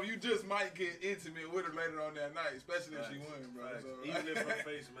 So you just might get intimate with her later on that night, especially if she won, bro. So, even if her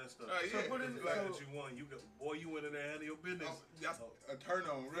face messed up. Yeah. So put it Like that you won. You got, boy, you went in there and handle your business. That's a turn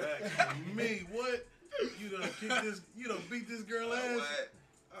on, right? Me, what? You done kick this? You done beat this girl ass? What?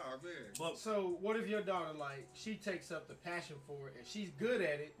 Oh man. But, so what if your daughter, like, she takes up the passion for it and she's good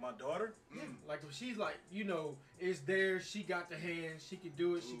at it? My daughter? Yeah. Like if she's like, you know, it's there, she got the hands, she can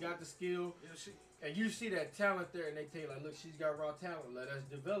do it, she got the skill. Yeah, and you see that talent there, and they tell you like, look, she's got raw talent. Let us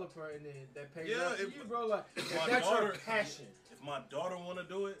develop her, and then that pays off for you, bro. Like that's her passion. If my daughter want to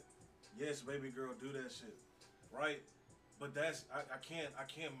do it, yes, baby girl, do that shit, right? But that's I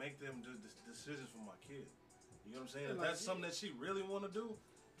can't make them do decisions for my kid. You know what I'm saying? If like, that's something that she really want to do,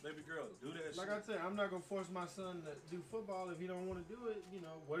 baby girl, do that shit. Like I said, I'm not gonna force my son to do football if he don't want to do it. You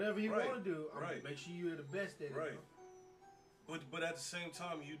know, whatever he want to do, I'm gonna make sure you're the best at it. Right. Bro. But at the same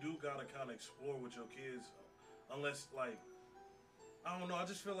time, you do gotta kind of explore with your kids, unless like I don't know. I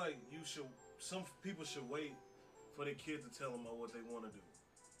just feel like some people should wait for their kids to tell them what they want to do.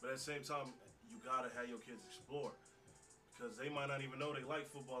 But at the same time, you gotta have your kids explore because they might not even know they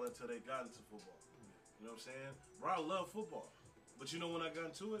like football until they got into football. You know what I'm saying? Bro, I love football. But you know when I got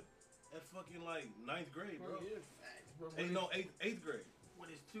into it? At fucking like 9th grade, bro. Yeah, facts, bro. Eighth grade. When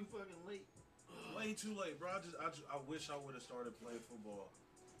it's too fucking late. Way too late, bro. I wish I would have started playing football.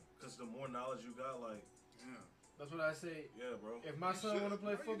 Cause the more knowledge you got, like, yeah. That's what I say. Yeah, bro. If my son want to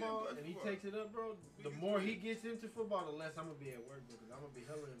play football and he takes it up, bro, the more he gets into football, the less I'm gonna be at work because I'm gonna be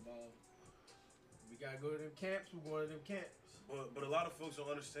hella involved. We gotta go to them camps. We're going to them camps. But a lot of folks don't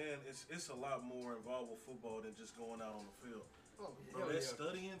understand. It's a lot more involved with football than just going out on the field. Oh, bro, that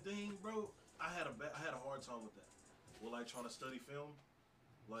studying thing, bro. I had a hard time with that. With like trying to study film,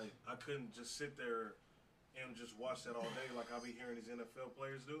 like I couldn't just sit there and just watch that all day like I be hearing these NFL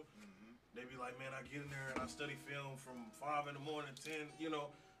players do. Mm-hmm. They be like, man, I get in there and I study film from 5 in the morning, 10. You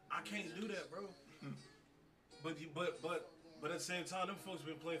know, I can't do that, bro. But at the same time, them folks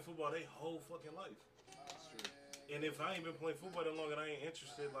been playing football their whole fucking life. That's true. And if I ain't been playing football that long and I ain't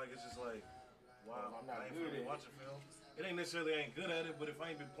interested, like it's just like, wow, I ain't really watching film. It ain't necessarily I ain't good at it, but if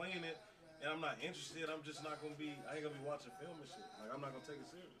I ain't been playing it and I'm not interested, I ain't gonna be watching film and shit. Like I'm not gonna take it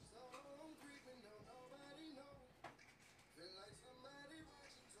serious.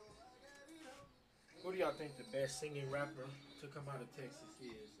 Who do y'all think the best singing rapper to come out of Texas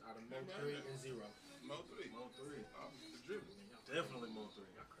is? Out of Mo3 and Zero. Mo3. Mo3. The dribble. Definitely Mo3.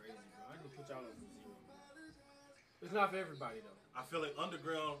 Y'all crazy, bro. I can put y'all up with Zero. It's not for everybody though. I feel like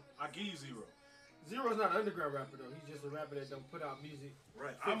underground. I give you Zero. Zero's not an underground rapper though. He's just a rapper that don't put out music.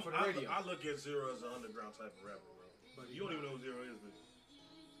 Right. For the radio. I look at Zero as an underground type of rapper, bro. But you don't even know who Zero is, but.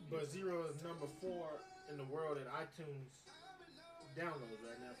 But Zero is number 4 in the world at iTunes downloads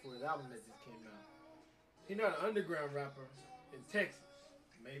right now for his album that just came out. He's not an underground rapper in Texas,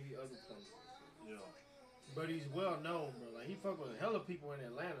 maybe other places. Yeah. But he's well known, bro. Like he fuck with a hell of people in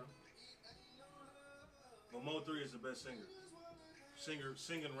Atlanta. But Mo3 is the best singer.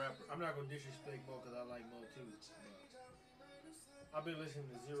 Singing rapper. I'm not gonna disrespect Mo because I like Mo too. I've been listening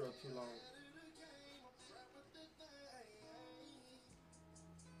to Zero too long.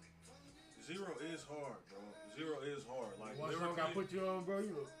 Zero is hard, bro. Zero is hard. Like one song I put you on, bro.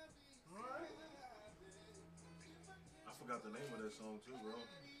 You look. I forgot the name of that song too, bro.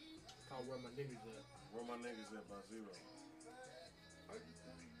 Called Where My Niggas At. Where My Niggas At by Zero.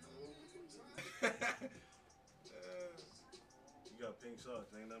 You got pink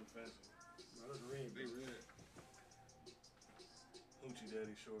socks, ain't nothing fancy. No, those red. They red. Hoochie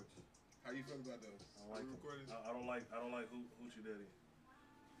Daddy shorts. How you feel about those? I don't like Hoochie Daddy.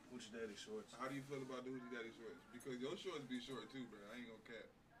 Hoochie Daddy shorts. How do you feel about the Hoochie Daddy shorts? Because your shorts be short too, bro. I ain't gonna cap.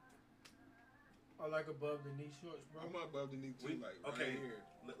 I like above the knee shorts, bro. I'm above the knee too, okay. Right here.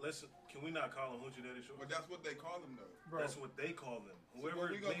 Can we not call them Hoochie Daddy shorts? But that's what they call them though. Bro. That's what they call them. So Whoever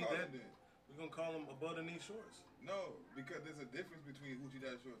what we gonna made call that, them then? We're gonna call them above the knee shorts. No, because there's a difference between hoochie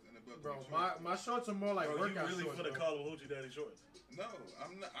daddy shorts and above Bro, the knee shorts. my shorts are more like Bro, you workout really shorts. finna Bro. call them hoochie daddy shorts? No,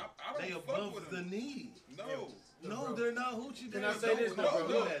 I'm not. I don't They fuck above with the them. knee. No. No, Bro. they're not hoochie Can daddy. I say this, Don't bro?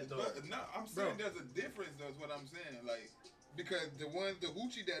 do that, though. No, I'm saying Bro. there's a difference. That's what I'm saying. Like, because the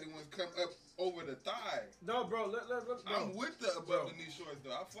hoochie daddy ones come up over the thigh. No, bro. Look, bro. I'm with the above the knee shorts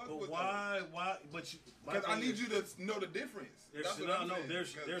though. I fuck But with why? But you. because I need you to know the difference. That's what I'm saying.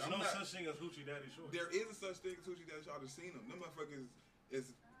 There's 'Cause no I'm not- such thing as hoochie daddy shorts. There is a such thing as hoochie daddy shorts. I've seen them. Them motherfuckers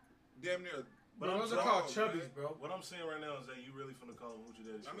is damn near. But Bro, I'm those are saying- called dogs, chubbies, man. bro. What I'm saying right now is that you really finna call them hoochie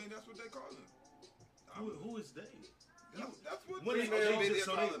daddy I shorts. mean, that's what they call them. Who is they? That's what When they they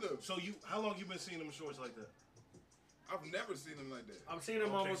call them. so you, how long you been seeing them shorts like that? I've never seen them like that. I've seen them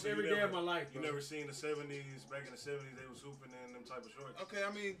Okay, almost so you every day never- of my life, You bro. never seen the '70s? Back in the '70s, they was hooping in them type of shorts. Okay, I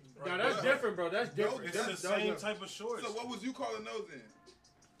mean, Now that's but- different, bro. That's different. It's That's the same type of shorts. So what was you calling those then?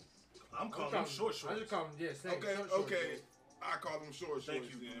 I'm calling them short I shorts. just call them, yeah, same. Okay, short shorts, okay. I call them short shorts. Thank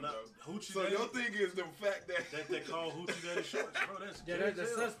you. Then, Not bro. hoochie So daddy. your thing is the fact that That they call hoochie daddy shorts, bro. That's Yeah, gay that's the as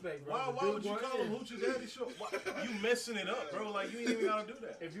hell. suspect, bro. Why The would dude you going call them in. hoochie daddy shorts? Why? You messing it up, bro. Like you ain't even gotta do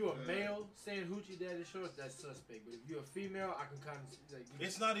that. If you a male saying hoochie daddy shorts, that's suspect. But if you're a female, I can kind of like.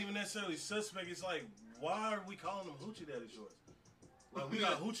 It's not even necessarily suspect. It's like, why are we calling them hoochie daddy shorts? Like we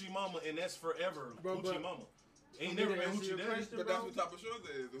got hoochie mama, and that's forever Bro, hoochie but- mama. Ain't For me never to been answer hoochie your daddy. question, but bro, that's what type of shorts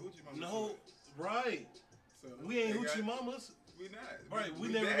that is. The hoochie mama. No, shorts. right. So We ain't they hoochie got- mamas. We not. Right. We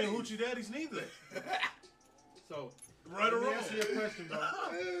never daddies. been hoochie daddies neither. So, Right or let me wrong. answer your question, bro.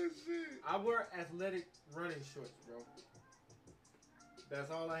 Oh shit. I wear athletic running shorts, bro. That's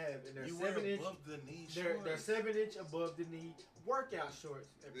all I have, and they're You wear 7-inch. above the knee They're shorts. 7-inch above the knee workout shorts.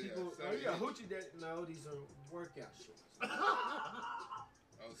 And Yeah, people, oh 7 yeah, inch. hoochie daddy. No, these are workout shorts.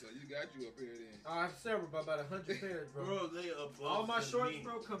 Oh, so you got you up here then. I have several, but about 100 pairs, bro. Bro, they above All my the shorts, knee.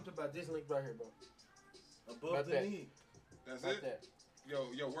 bro, come to about this length right here, bro. Above About the that. knee. That's Like it. that.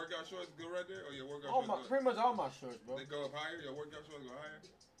 Your workout shorts go right there, or your workout All my, shorts pretty much all my shorts, bro. they go up higher. Your workout shorts go higher.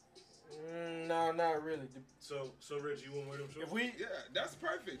 No, not really. So Rich, you won't wear them shorts? If we, Yeah, that's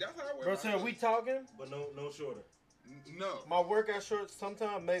perfect. That's how I wear. bro, my so shorts. we talking? But no shorter. No. My workout shorts,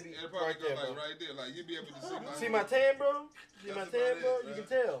 sometimes maybe It'll probably right go there, like bro. right there. Like you'll be able to see my. See my tan, bro? See my That's tan, about bro? it, You bro. can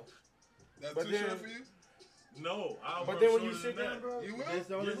tell. That's but too then- short for you. No, I'll But wear then when you shorter sit than down, that. bro, You will? that's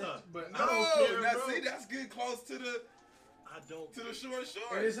the only Yeah. thing. But No, I don't care, now bro. see that's getting close to the I don't. short shorts.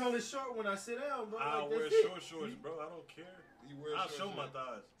 And it's only short when I sit down, bro. I'll Like, wear that's it. short shorts, bro. I don't care. You wear I'll short show my shorts.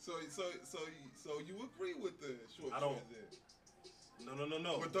 thighs. So you agree with the short I don't. shorts then?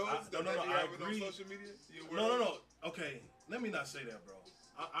 No. With those I, that no. you I have it on agree. social media? You wear No. those? Okay, let me not say that, bro.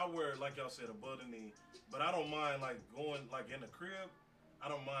 I wear, like y'all said, above the knee, but I don't mind like going like in the crib. I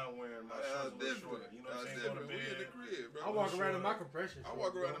don't mind wearing my shorts a little Different. shorter. You know what I'm That's saying? Go to different. We in the bed. crib, bro. I walk around in shorter. my compression I shorts,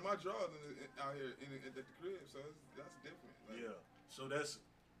 walk around bro. in my drawers out here at the crib, so that's different. Like, Yeah. So that's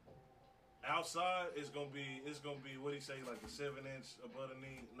outside. It's gonna be what do you say, like a 7-inch above the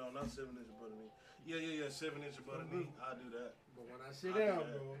knee? No, not 7-inch above the knee. Yeah, 7-inch above the knee. I do that. But when I sit I do down,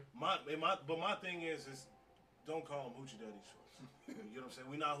 that. bro. But my thing is don't call them hoochie daddy shorts. You know what I'm saying?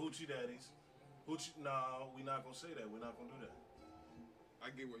 We not hoochie daddies. No, we not gonna say that. We're not gonna do that. I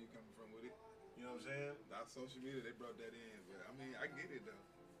get where you coming from with it. You know what I'm saying? Not social media, they brought that in, but I mean, I get it though.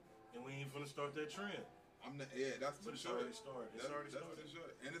 And we ain't finna start that trend. I'm not. Yeah, that's But too it's short. already started. It's already That's started. too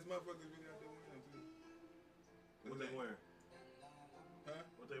short. And this motherfuckers really out there wearing them too. What they wearing? Huh?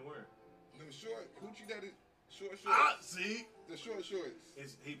 What they wearing? Them short hoochie daddy short shorts. Ah, see? The short shorts.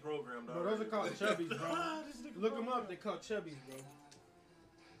 He programmed Bro, those already. are called chubbies, bro. This nigga Look them programmed. up. They call chubbies, bro.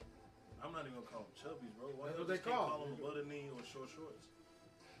 I'm not even gonna call them chubbies, bro. Why That's y'all what they just can't call. call them above the knee or short shorts?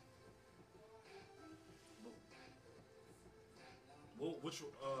 Well, which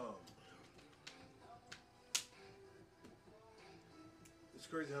it's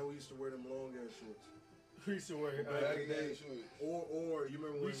crazy how we used to wear them long ass shorts. We used to wear, Baggy ass shorts. Or you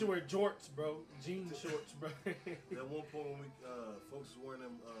remember we when used to wear jorts, bro. Jean shorts, bro. at one point when we folks was wearing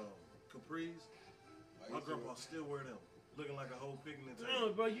them capris, my grandpa still wear them, looking like a whole picnic No,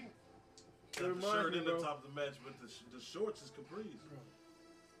 table. bro, you. Got the reminds shirt me, in the bro. top of the match, but the shorts is capris.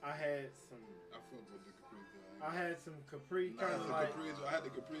 I had some. I fuck with the capris though. I had some capri Nah, kind That's of the like. capris. I had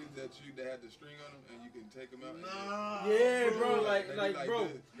the capris that had the string on them, and you can take them out. and Nah, Yeah, bro, They like, be bro.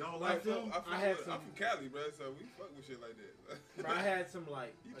 this. y'all Like, like them? I had some. I'm from Cali, bro, so we fuck with shit like that. Bro, I had some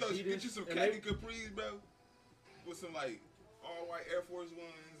like. You thought you get you some and khaki they- capris, bro, with some like all white Air Force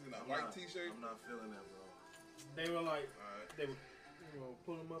Ones and a white T-shirt. I'm not feeling that, bro. They were like, All right. they would,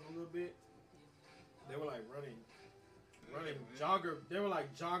 pull them up a little bit. They were like running Yeah, man. jogger. They were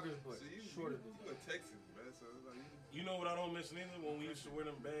like joggers, but So you shorter than you that. a Texan, bro, so it's like you You know what I don't miss neither? When we used to wear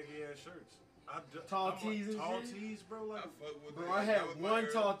them baggy ass shirts. Tall tees and tall shit? tees, bro. Like, bro, I had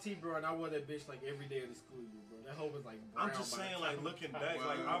one tall tee, bro, and I wore that bitch like every day of the school year, bro. That whole was like brown. I'm just saying, like looking back,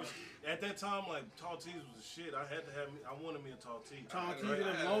 like I was at that time, like tall tees was the shit. I had to have me. I wanted me a tall tee. Tall tees and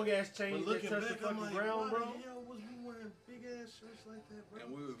them long ass chains that touch the fucking like, ground, bro. Why the hell was we wearing big ass shirts like that, bro?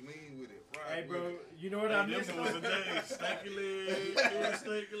 And we was lean with it. Hey, bro, you know what I missed? Them was the days. Stanky leg,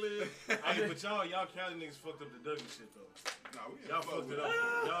 stanky leg. Hey, but y'all Cali niggas fucked up the Dougie shit though. Nah, y'all fucked it up.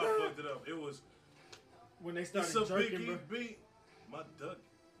 Y'all fucked it up. It was. When they started jerking, bro. Beat. My Dougie.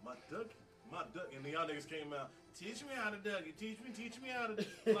 And then y'all niggas came out, teach me how to Dougie. Teach me how to.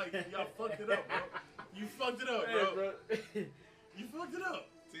 Like, y'all fucked it up, bro. You fucked it up, bro. Hey, bro. You fucked it up.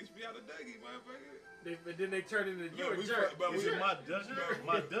 Teach me how to Dougie, motherfucker. But then they turned into you a jerk. Is it my Dougie?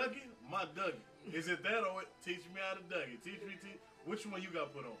 My Dougie? Is it that or teach me how to Dougie? Teach me. Which one you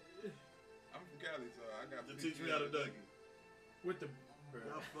got put on? I'm from Cali, so I got to teach me how to Dougie. With the.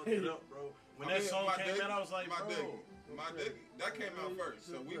 Y'all fucked it up, bro. When that song came out, I was like, bro. My Dougie. That came out first,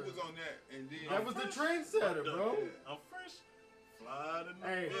 so we was on that, and then that was the trendsetter, bro. I'm fresh. Fly to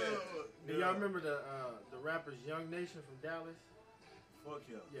Hey, do y'all remember the rappers Young Nation from Dallas? Fuck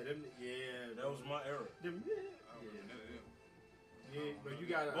yeah. Yeah, them. Yeah, that was my era. Them. I don't remember none of them. Yeah, but you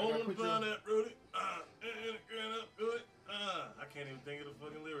gotta. Bone down that Rudy. I can't even think of the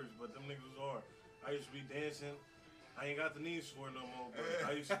fucking lyrics, but them niggas was hard. I used to be dancing. I ain't got the knees for it no more, but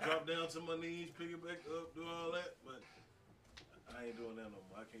I used to drop down to my knees, pick it back up, do all that, but I ain't doing that no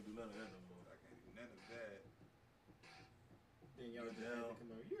more. I can't do none of that no more. I can't do none of that. Then y'all just had to come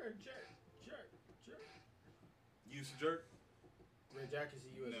over. You're a jerk. You used to jerk? Reg, I can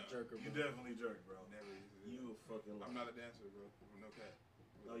see you as a jerker, bro. You definitely jerk, bro. Never used to. You a fucking I'm not a dancer, bro. I'm no cat.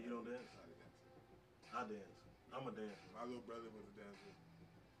 Oh, you don't dance? Not a dancer. I dance. I'm a dancer. My little brother was a dancer.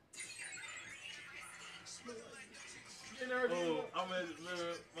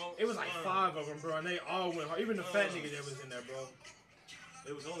 It was like 5 of them, bro, and they all went hard. Even the fat nigga that was in there, bro.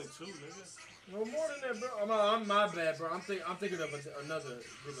 It was only 2, nigga. No more than that, bro. I'm my bad, bro. I'm thinking of another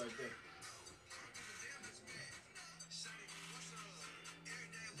group like that.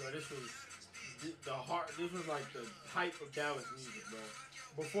 Bro, this was the heart. This was like the hype of Dallas music, bro.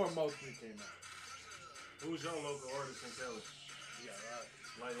 Before Mo 3 came out. Who was your local artist in Cali? Yeah,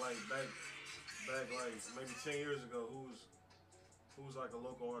 right. Like back like maybe 10 years ago, who was like a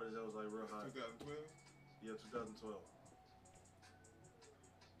local artist that was like real high? 2012? Yeah, 2012.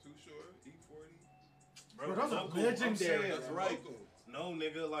 Too Short, E40. Bro, those are legendary. That's right. No,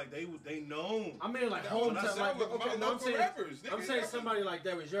 nigga, like they known. I mean, like hometown, like okay, no, I'm saying rappers, I'm saying somebody like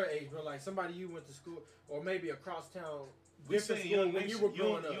that was your age, bro. Like somebody you went to school, or maybe across town. We saying Young Nation. You were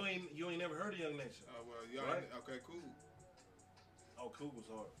growing up. You ain't never heard of Young Nation. Oh well, y'all right? Okay, cool. Oh, Cool was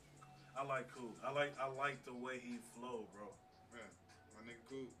hard. I like Cool. I like the way he flowed, bro. Man, my nigga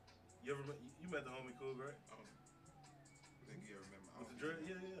Cool. You met the homie Cool, right? I think you ever met my with the dread?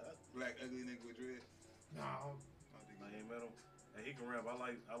 Yeah. Black ugly nigga with dread. No. I ain't met him. And he can rap. I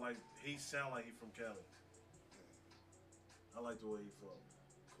like. He sound like he from Cali. Yeah. I like the way he flow.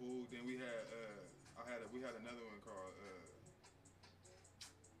 Cool. Then we had we had another one called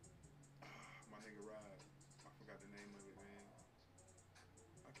my nigga Rod. I forgot the name of it, man.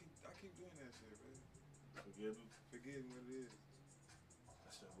 I keep doing that shit, man. Forgetting what it is.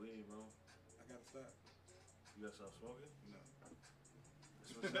 That's that weed, bro. I gotta stop. You gotta stop smoking? No.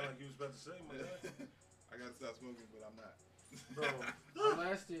 That's what it sounded like you was about to say, my guy. I gotta stop smoking, but I'm not. Bro, I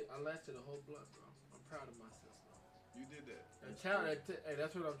lasted a whole blunt, bro. I'm proud of myself, bro. You did that. Hey,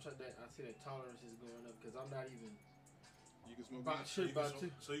 that's what I'm trying to. I see that tolerance is going up because I'm not even. You can smoke about shit about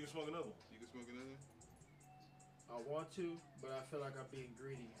two. So you can smoke another one. You can smoke another. I want to, but I feel like I'm being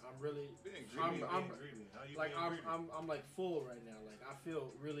greedy. I'm really being greedy. I'm greedy. How you like being greedy? I'm like full right now. Like I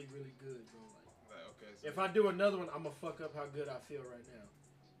feel really really good, bro. Like okay. So if I do another one, I'm gonna fuck up how good I feel right now.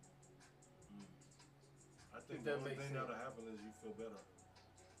 I think the only thing that'll happen is you feel better.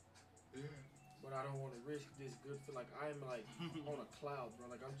 Yeah. But I don't want to risk this good feel. Like I'm like on a cloud,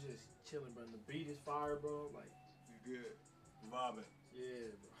 bro. Like I'm just chilling, bro. And the beat is fire, bro. Like you good. Vibing.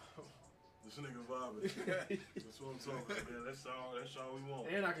 Yeah, bro. This nigga vibing. That's what I'm talking about, man. That's all we want.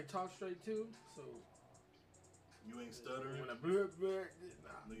 And I can talk straight too, so you ain't stuttering. When I nigga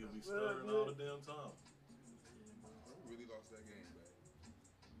be stuttering all the damn time. I really lost that game, man.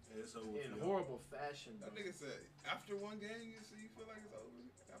 Yeah, it's over. In horrible fashion, bro. That nigga said after one game, you feel like it's over.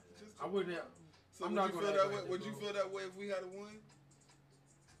 After just I wouldn't have. So I'm would not you gonna feel that way? like Would that, you feel that way if we had a win?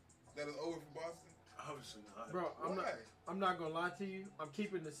 That is over for Boston. Obviously not, bro. Why? I'm not gonna lie to you. I'm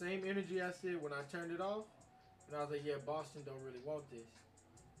keeping the same energy I said when I turned it off, and I was like, yeah, Boston don't really want this,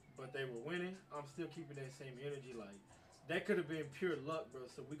 but they were winning, I'm still keeping that same energy. Like, that could have been pure luck, bro.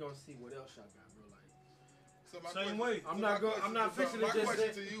 So we gonna see what else y'all got, bro. Like, So my Same question, way. I'm not fixing to My just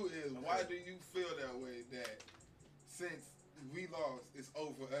question say. to you is, why do you feel that way? That since we lost, it's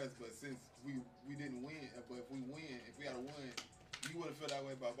over for us. But since we didn't win, but if we win, if we had a win, you wouldn't feel that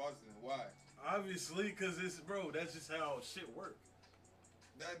way about Boston. Why? Obviously, because it's, bro, that's just how shit work.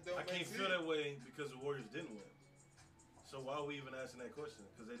 That don't I make can't sense. feel that way because the Warriors didn't win. So why are we even asking that question?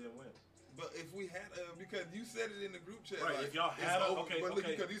 Because they didn't win. But if we had, because you said it in the group chat, Right, like, if y'all it's had over, okay, but look,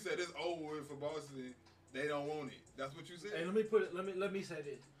 okay. because you said it's over for Boston, they don't want it. That's what you said. Hey, let me say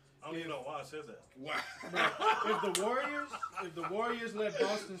this. I don't even know why I said that. Wow. If the Warriors let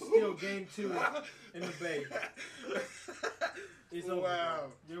Boston steal game 2 in the Bay, it's over. Wow.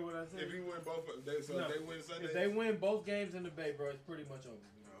 You know what I said? If you win both, so No. if they win Sunday. If they win both games in the Bay, bro, it's pretty much over.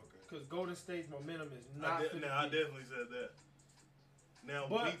 Oh, okay. Because Golden State's momentum is I not. definitely said that. Now,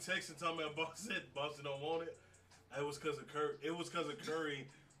 But- me texting talking about Boston don't want it. It was because of Curry. It was because of Curry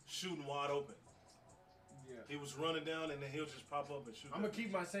shooting wide open. Yeah. He was running down and then he'll just pop up and shoot. I'm gonna keep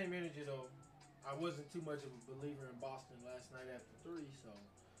my same energy though. I wasn't too much of a believer in Boston last night after 3, so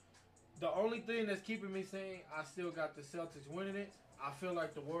the only thing that's keeping me saying I still got the Celtics winning it. I feel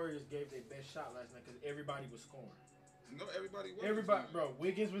like the Warriors gave their best shot last night because everybody was scoring. No, everybody was. Everybody, bro.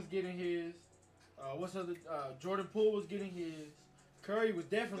 Wiggins was getting his. Jordan Poole was getting his. Curry was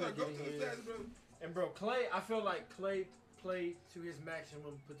definitely Go getting to the his. stats, bro. And bro, Clay, I feel like Clay played to his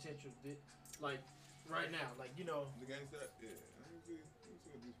maximum potential. Like right now, like you know. The game stat, yeah. Let me see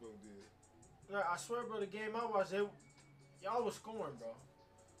what these folks did. Like, I swear, bro, the game I watched, y'all was scoring, bro.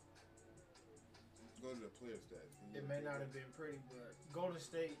 Go to the player stats. It may not have been pretty, but Golden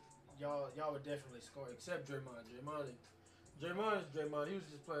State, y'all were definitely scoring, except Draymond. Draymond is Draymond. He was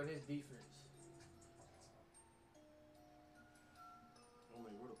just playing his defense. I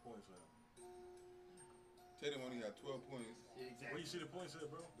mean, where the points at? Tatum only had 12 points. Yeah, exactly. Where you see the points at,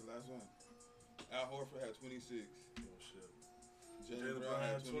 bro? The last one. Al Horford had 26. Oh shit. Jalen Brown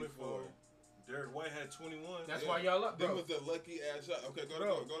had 24. Derek White had 21. That's why y'all up, That bro. was a lucky ass shot. Okay, go.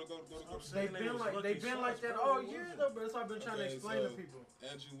 They've been like that all year though, but that's what I've been trying to explain to people.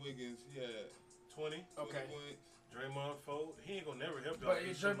 Andrew Wiggins, he had 20. 20 Okay. points. Draymond 4. He ain't gonna never help y'all.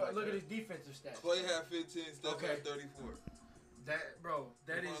 But look at his defensive stats. Clay had 15. Steph Okay. had 34.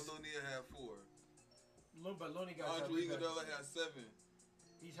 That is. Looney had 4. But Looney got Andre Iguodala had 7.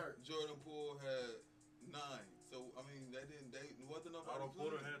 He's hurt. Jordan Poole had 9. So I mean, they wasn't nobody. Otto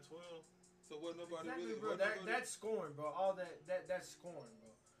Porter playing. had 12. So wasn't nobody Exactly, really. bro. wasn't nobody- That's scoring, bro. All that's scoring,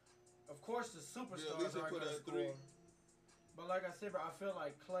 bro. Of course, the superstars least they are put gonna out score. 3. But like I said, bro, I feel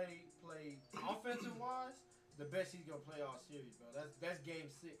like Clay played offensive wise the best he's gonna play all series, bro. That's game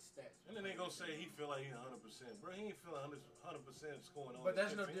 6 stats. And then they gonna say he feel like he's 100%. Bro, he ain't feeling 100% scoring on. But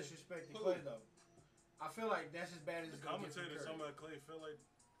that's no 15. disrespect to Who? Clay though. I feel like that's as bad as The it's gonna get from commentator Curry. talking about Clay felt like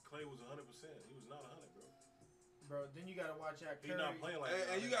Clay was 100%. He was not 100, bro. Bro, then you gotta watch out He Curry. not playing like And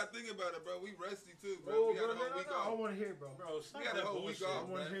that. you gotta think about it, bro. We rusty too, bro. Oh, We bro, got a whole week I off. want to hear it, bro. Bro, stop We had a that whole week bullshit. I off.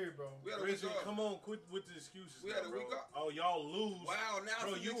 want to man. hear it, bro. We had a week Reggie, off. come on, quit with the excuses. We had a bro. week off. Oh, y'all lose. Wow, now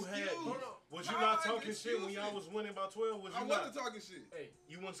Bro, it's you an had. excuse. Hold on. Was you How not am I talking shit when y'all excusing? was winning by 12? Was you I not? wasn't talking shit. Hey,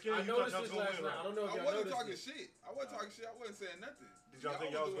 You weren't scared. I You thought noticed y'all was this gonna last win, night. I right? don't know if I y'all wasn't noticed talking it. shit. I wasn't talking shit. I wasn't saying nothing. Did y'all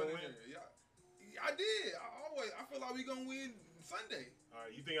think y'all was gonna win? I did. I feel like we gonna win Sunday. All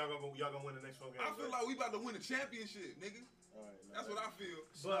right, you think y'all gonna win the next 4 games? I feel like we about to win a championship, nigga. All right, That's what I feel.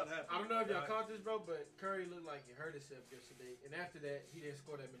 It's But not happening. I don't know if y'all All right. caught this, bro, but Curry looked like he hurt himself yesterday, and after that, he didn't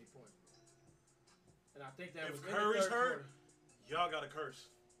score that many points. And I think that If was in Curry's the third hurt, quarter. y'all got a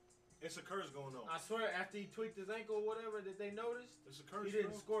curse. It's a curse going on. I swear, after he tweaked his ankle or whatever that they noticed, It's a curse. he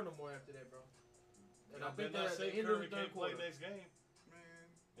didn't bro. score no more after that, bro. And I Y'all think better not that at say the end of Curry the third can't play quarter, next game. Man,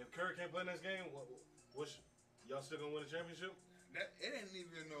 If Curry can't play next game, y'all still gonna win the championship? it ain't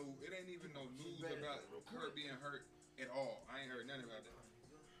even no news about Curry being hurt at all. I ain't heard nothing about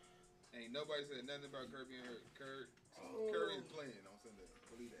that. Ain't nobody said nothing about Curry being hurt. Curry is playing on Sunday.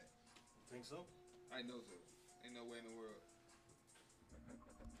 Believe that. Think so? I know so. Ain't no way in the world.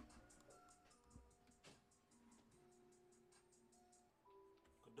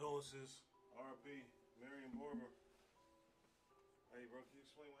 Condolences, R.I.P. Marion Barber. Hey, bro, can you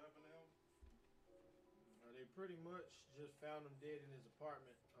explain what happened to him? they pretty much just found him dead in his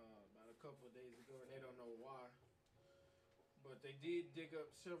apartment about a couple of days ago, and they don't know why. But they did dig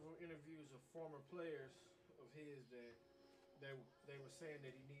up several interviews of former players of his that they were saying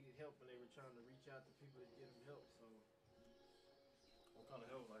that he needed help, and they were trying to reach out to people to get him help. So What kind of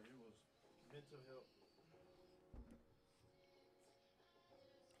help? Like, it was mental help.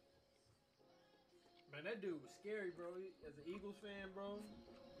 Man, that dude was scary, bro. As an Eagles fan, bro,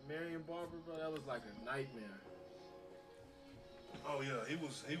 Marion Barber, bro, that was like a nightmare. Oh yeah, he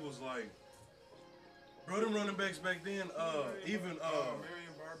was like, bro, them running backs back then. Even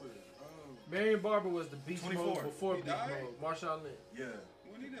Marion Barber. Marion Barber was the beast 24. mode before He beast died? mode. Marshawn Lynch. yeah,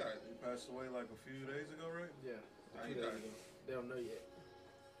 When he died? he passed away like a few days ago, right? Yeah. How 2 he days died? ago. They don't know yet.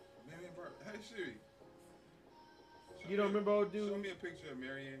 Marion Barber. Hey Siri. You don't remember old Show dude? me a picture of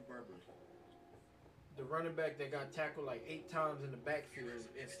Marion Barber. The running back that got tackled like 8 times in the backfield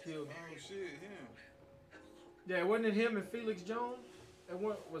and still. Oh shit, him. Yeah, wasn't it him and Felix Jones? And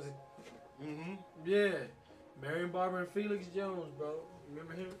what was it? Mm-hmm. Yeah, Marion Barber and Felix Jones, bro.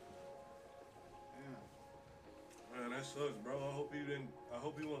 Remember him? Yeah. Man, that sucks, bro. I hope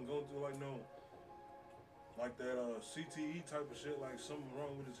he wasn't going through like that CTE type of shit, like something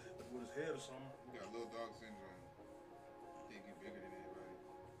wrong with his head or something. He got little dog syndrome. Think he bigger than everybody.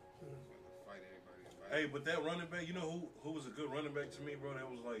 He's like to fight everybody. Hey, but that running back, you know who was a good running back to me, bro? That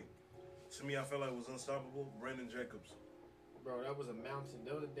was like, to me, I felt like it was unstoppable. Brandon Jacobs. Bro, that was a mountain.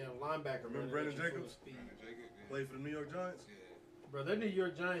 That was a damn linebacker. Remember running Brandon at you full Jacobs? speed. Brandon Jacob, yeah. Played for the New York Giants. Yeah. Bro, that New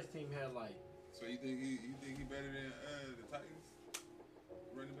York Giants team had like. So you think he better than the Titans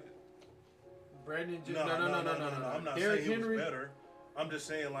running back? Brandon. No. I'm not Derrick saying he Henry. was better. I'm just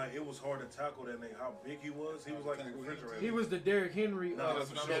saying like it was hard to tackle that nigga. How big he was. He was like a refrigerator. He was the Derrick Henry. No, That's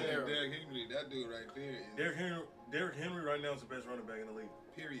for what I'm sure. saying. Derrick Henry, that dude right there. Is Derrick Henry right now is the best running back in the league.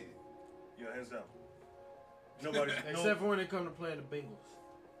 Period. Yeah, hands down. Nobody. Except for when it come to playing the Bengals.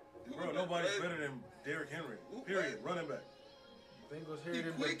 Bro, nobody's better than Derrick Henry. Period. Running back. Bengals He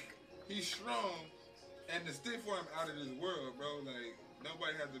here. quick, he's strong, and the stiff arm out of this world, bro. Like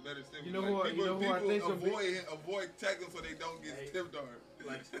nobody has a better stiff arm. You know who I think people avoid tackling so they don't get stiff arm.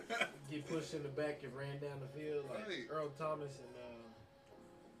 Like get pushed in the back and ran down the field like Right. Earl Thomas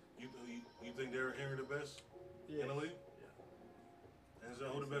and You think Derrick Henry the best in the league? Yeah. Hands down.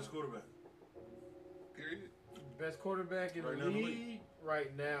 Who the best quarterback? Period. Best quarterback in Right the now in the league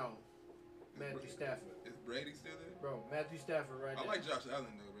right now. Matthew Stafford. Is Brady still there? Bro, Matthew Stafford right I now. like Josh Allen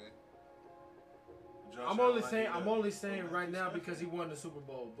though, man. Josh I'm Allen, only saying right now Stafford? because he won the Super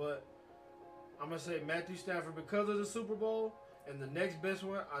Bowl, but I'm gonna say Matthew Stafford because of the Super Bowl, and the next best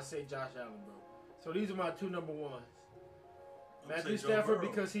one I say Josh Allen, bro. So these are my 2 number ones. I'm gonna Matthew say Joe Stafford Burrow.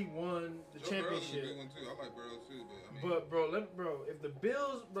 because he won the Joe Burrow's a championship. good one too. I like Burrow too, but I mean, Bro, if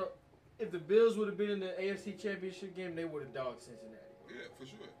the Bills would have been in the AFC Championship game, they would have dogged Cincinnati. yeah, for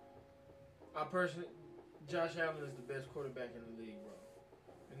sure. I personally, Josh Allen is the best quarterback in the league, bro.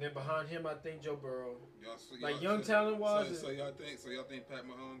 And then behind him, I think Joe Burrow. Young talent wise, So y'all think Pat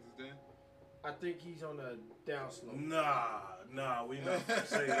Mahomes is done? I think he's on a downslope. Nah, we not gonna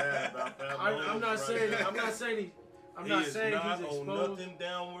say that about Pat Mahomes. I'm not saying he's not on exposed. nothing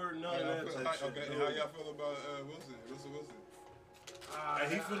downward, none of that type shit. Okay, dude. how y'all feel about Russell Wilson?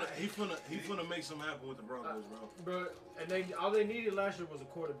 He finna make something happen with the Broncos, bro. But and all they needed last year was a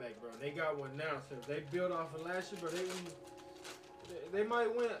quarterback, bro. They got one now, so if they build off of last year, bro, they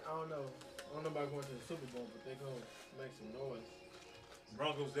might win. I don't know about going to the Super Bowl, but they gonna make some noise.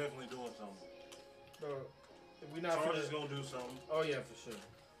 Broncos definitely doing something. Bro, we not Chargers finna, gonna do something. oh yeah, for sure.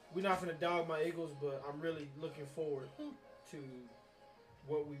 We're not finna dog my Eagles, but I'm really looking forward to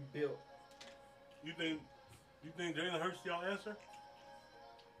what we built. You think Jalen Hurts y'all answer?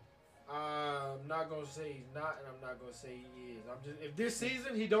 I'm not gonna say he's not, and I'm not gonna say he is. I'm just if this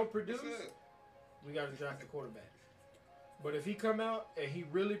season he don't produce, we gotta draft a quarterback. But if he come out and he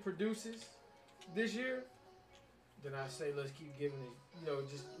really produces this year, then I say let's keep giving it.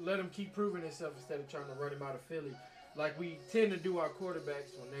 Just let him keep proving himself instead of trying to run him out of Philly, like we tend to do our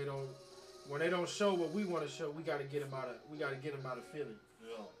quarterbacks when they don't show what we want to show. We gotta get him out of Philly.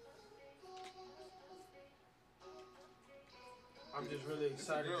 Yeah. I'm just really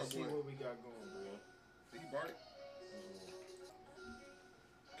excited to see what we got going, bro. He bark.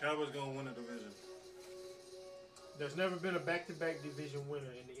 Cowboys gonna win the division. There's never been a back-to-back division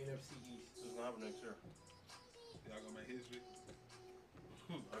winner in the NFC East. It's gonna happen next year. Y'all gonna make history?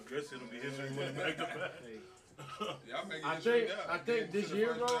 I guess it'll be history winning back to back. Y'all making history now. I think this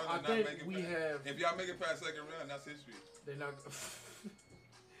year, bro. I think we have. If y'all make it past second round, that's history. They're not.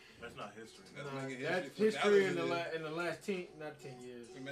 That's not history. That's making That's history history in the last 10 years.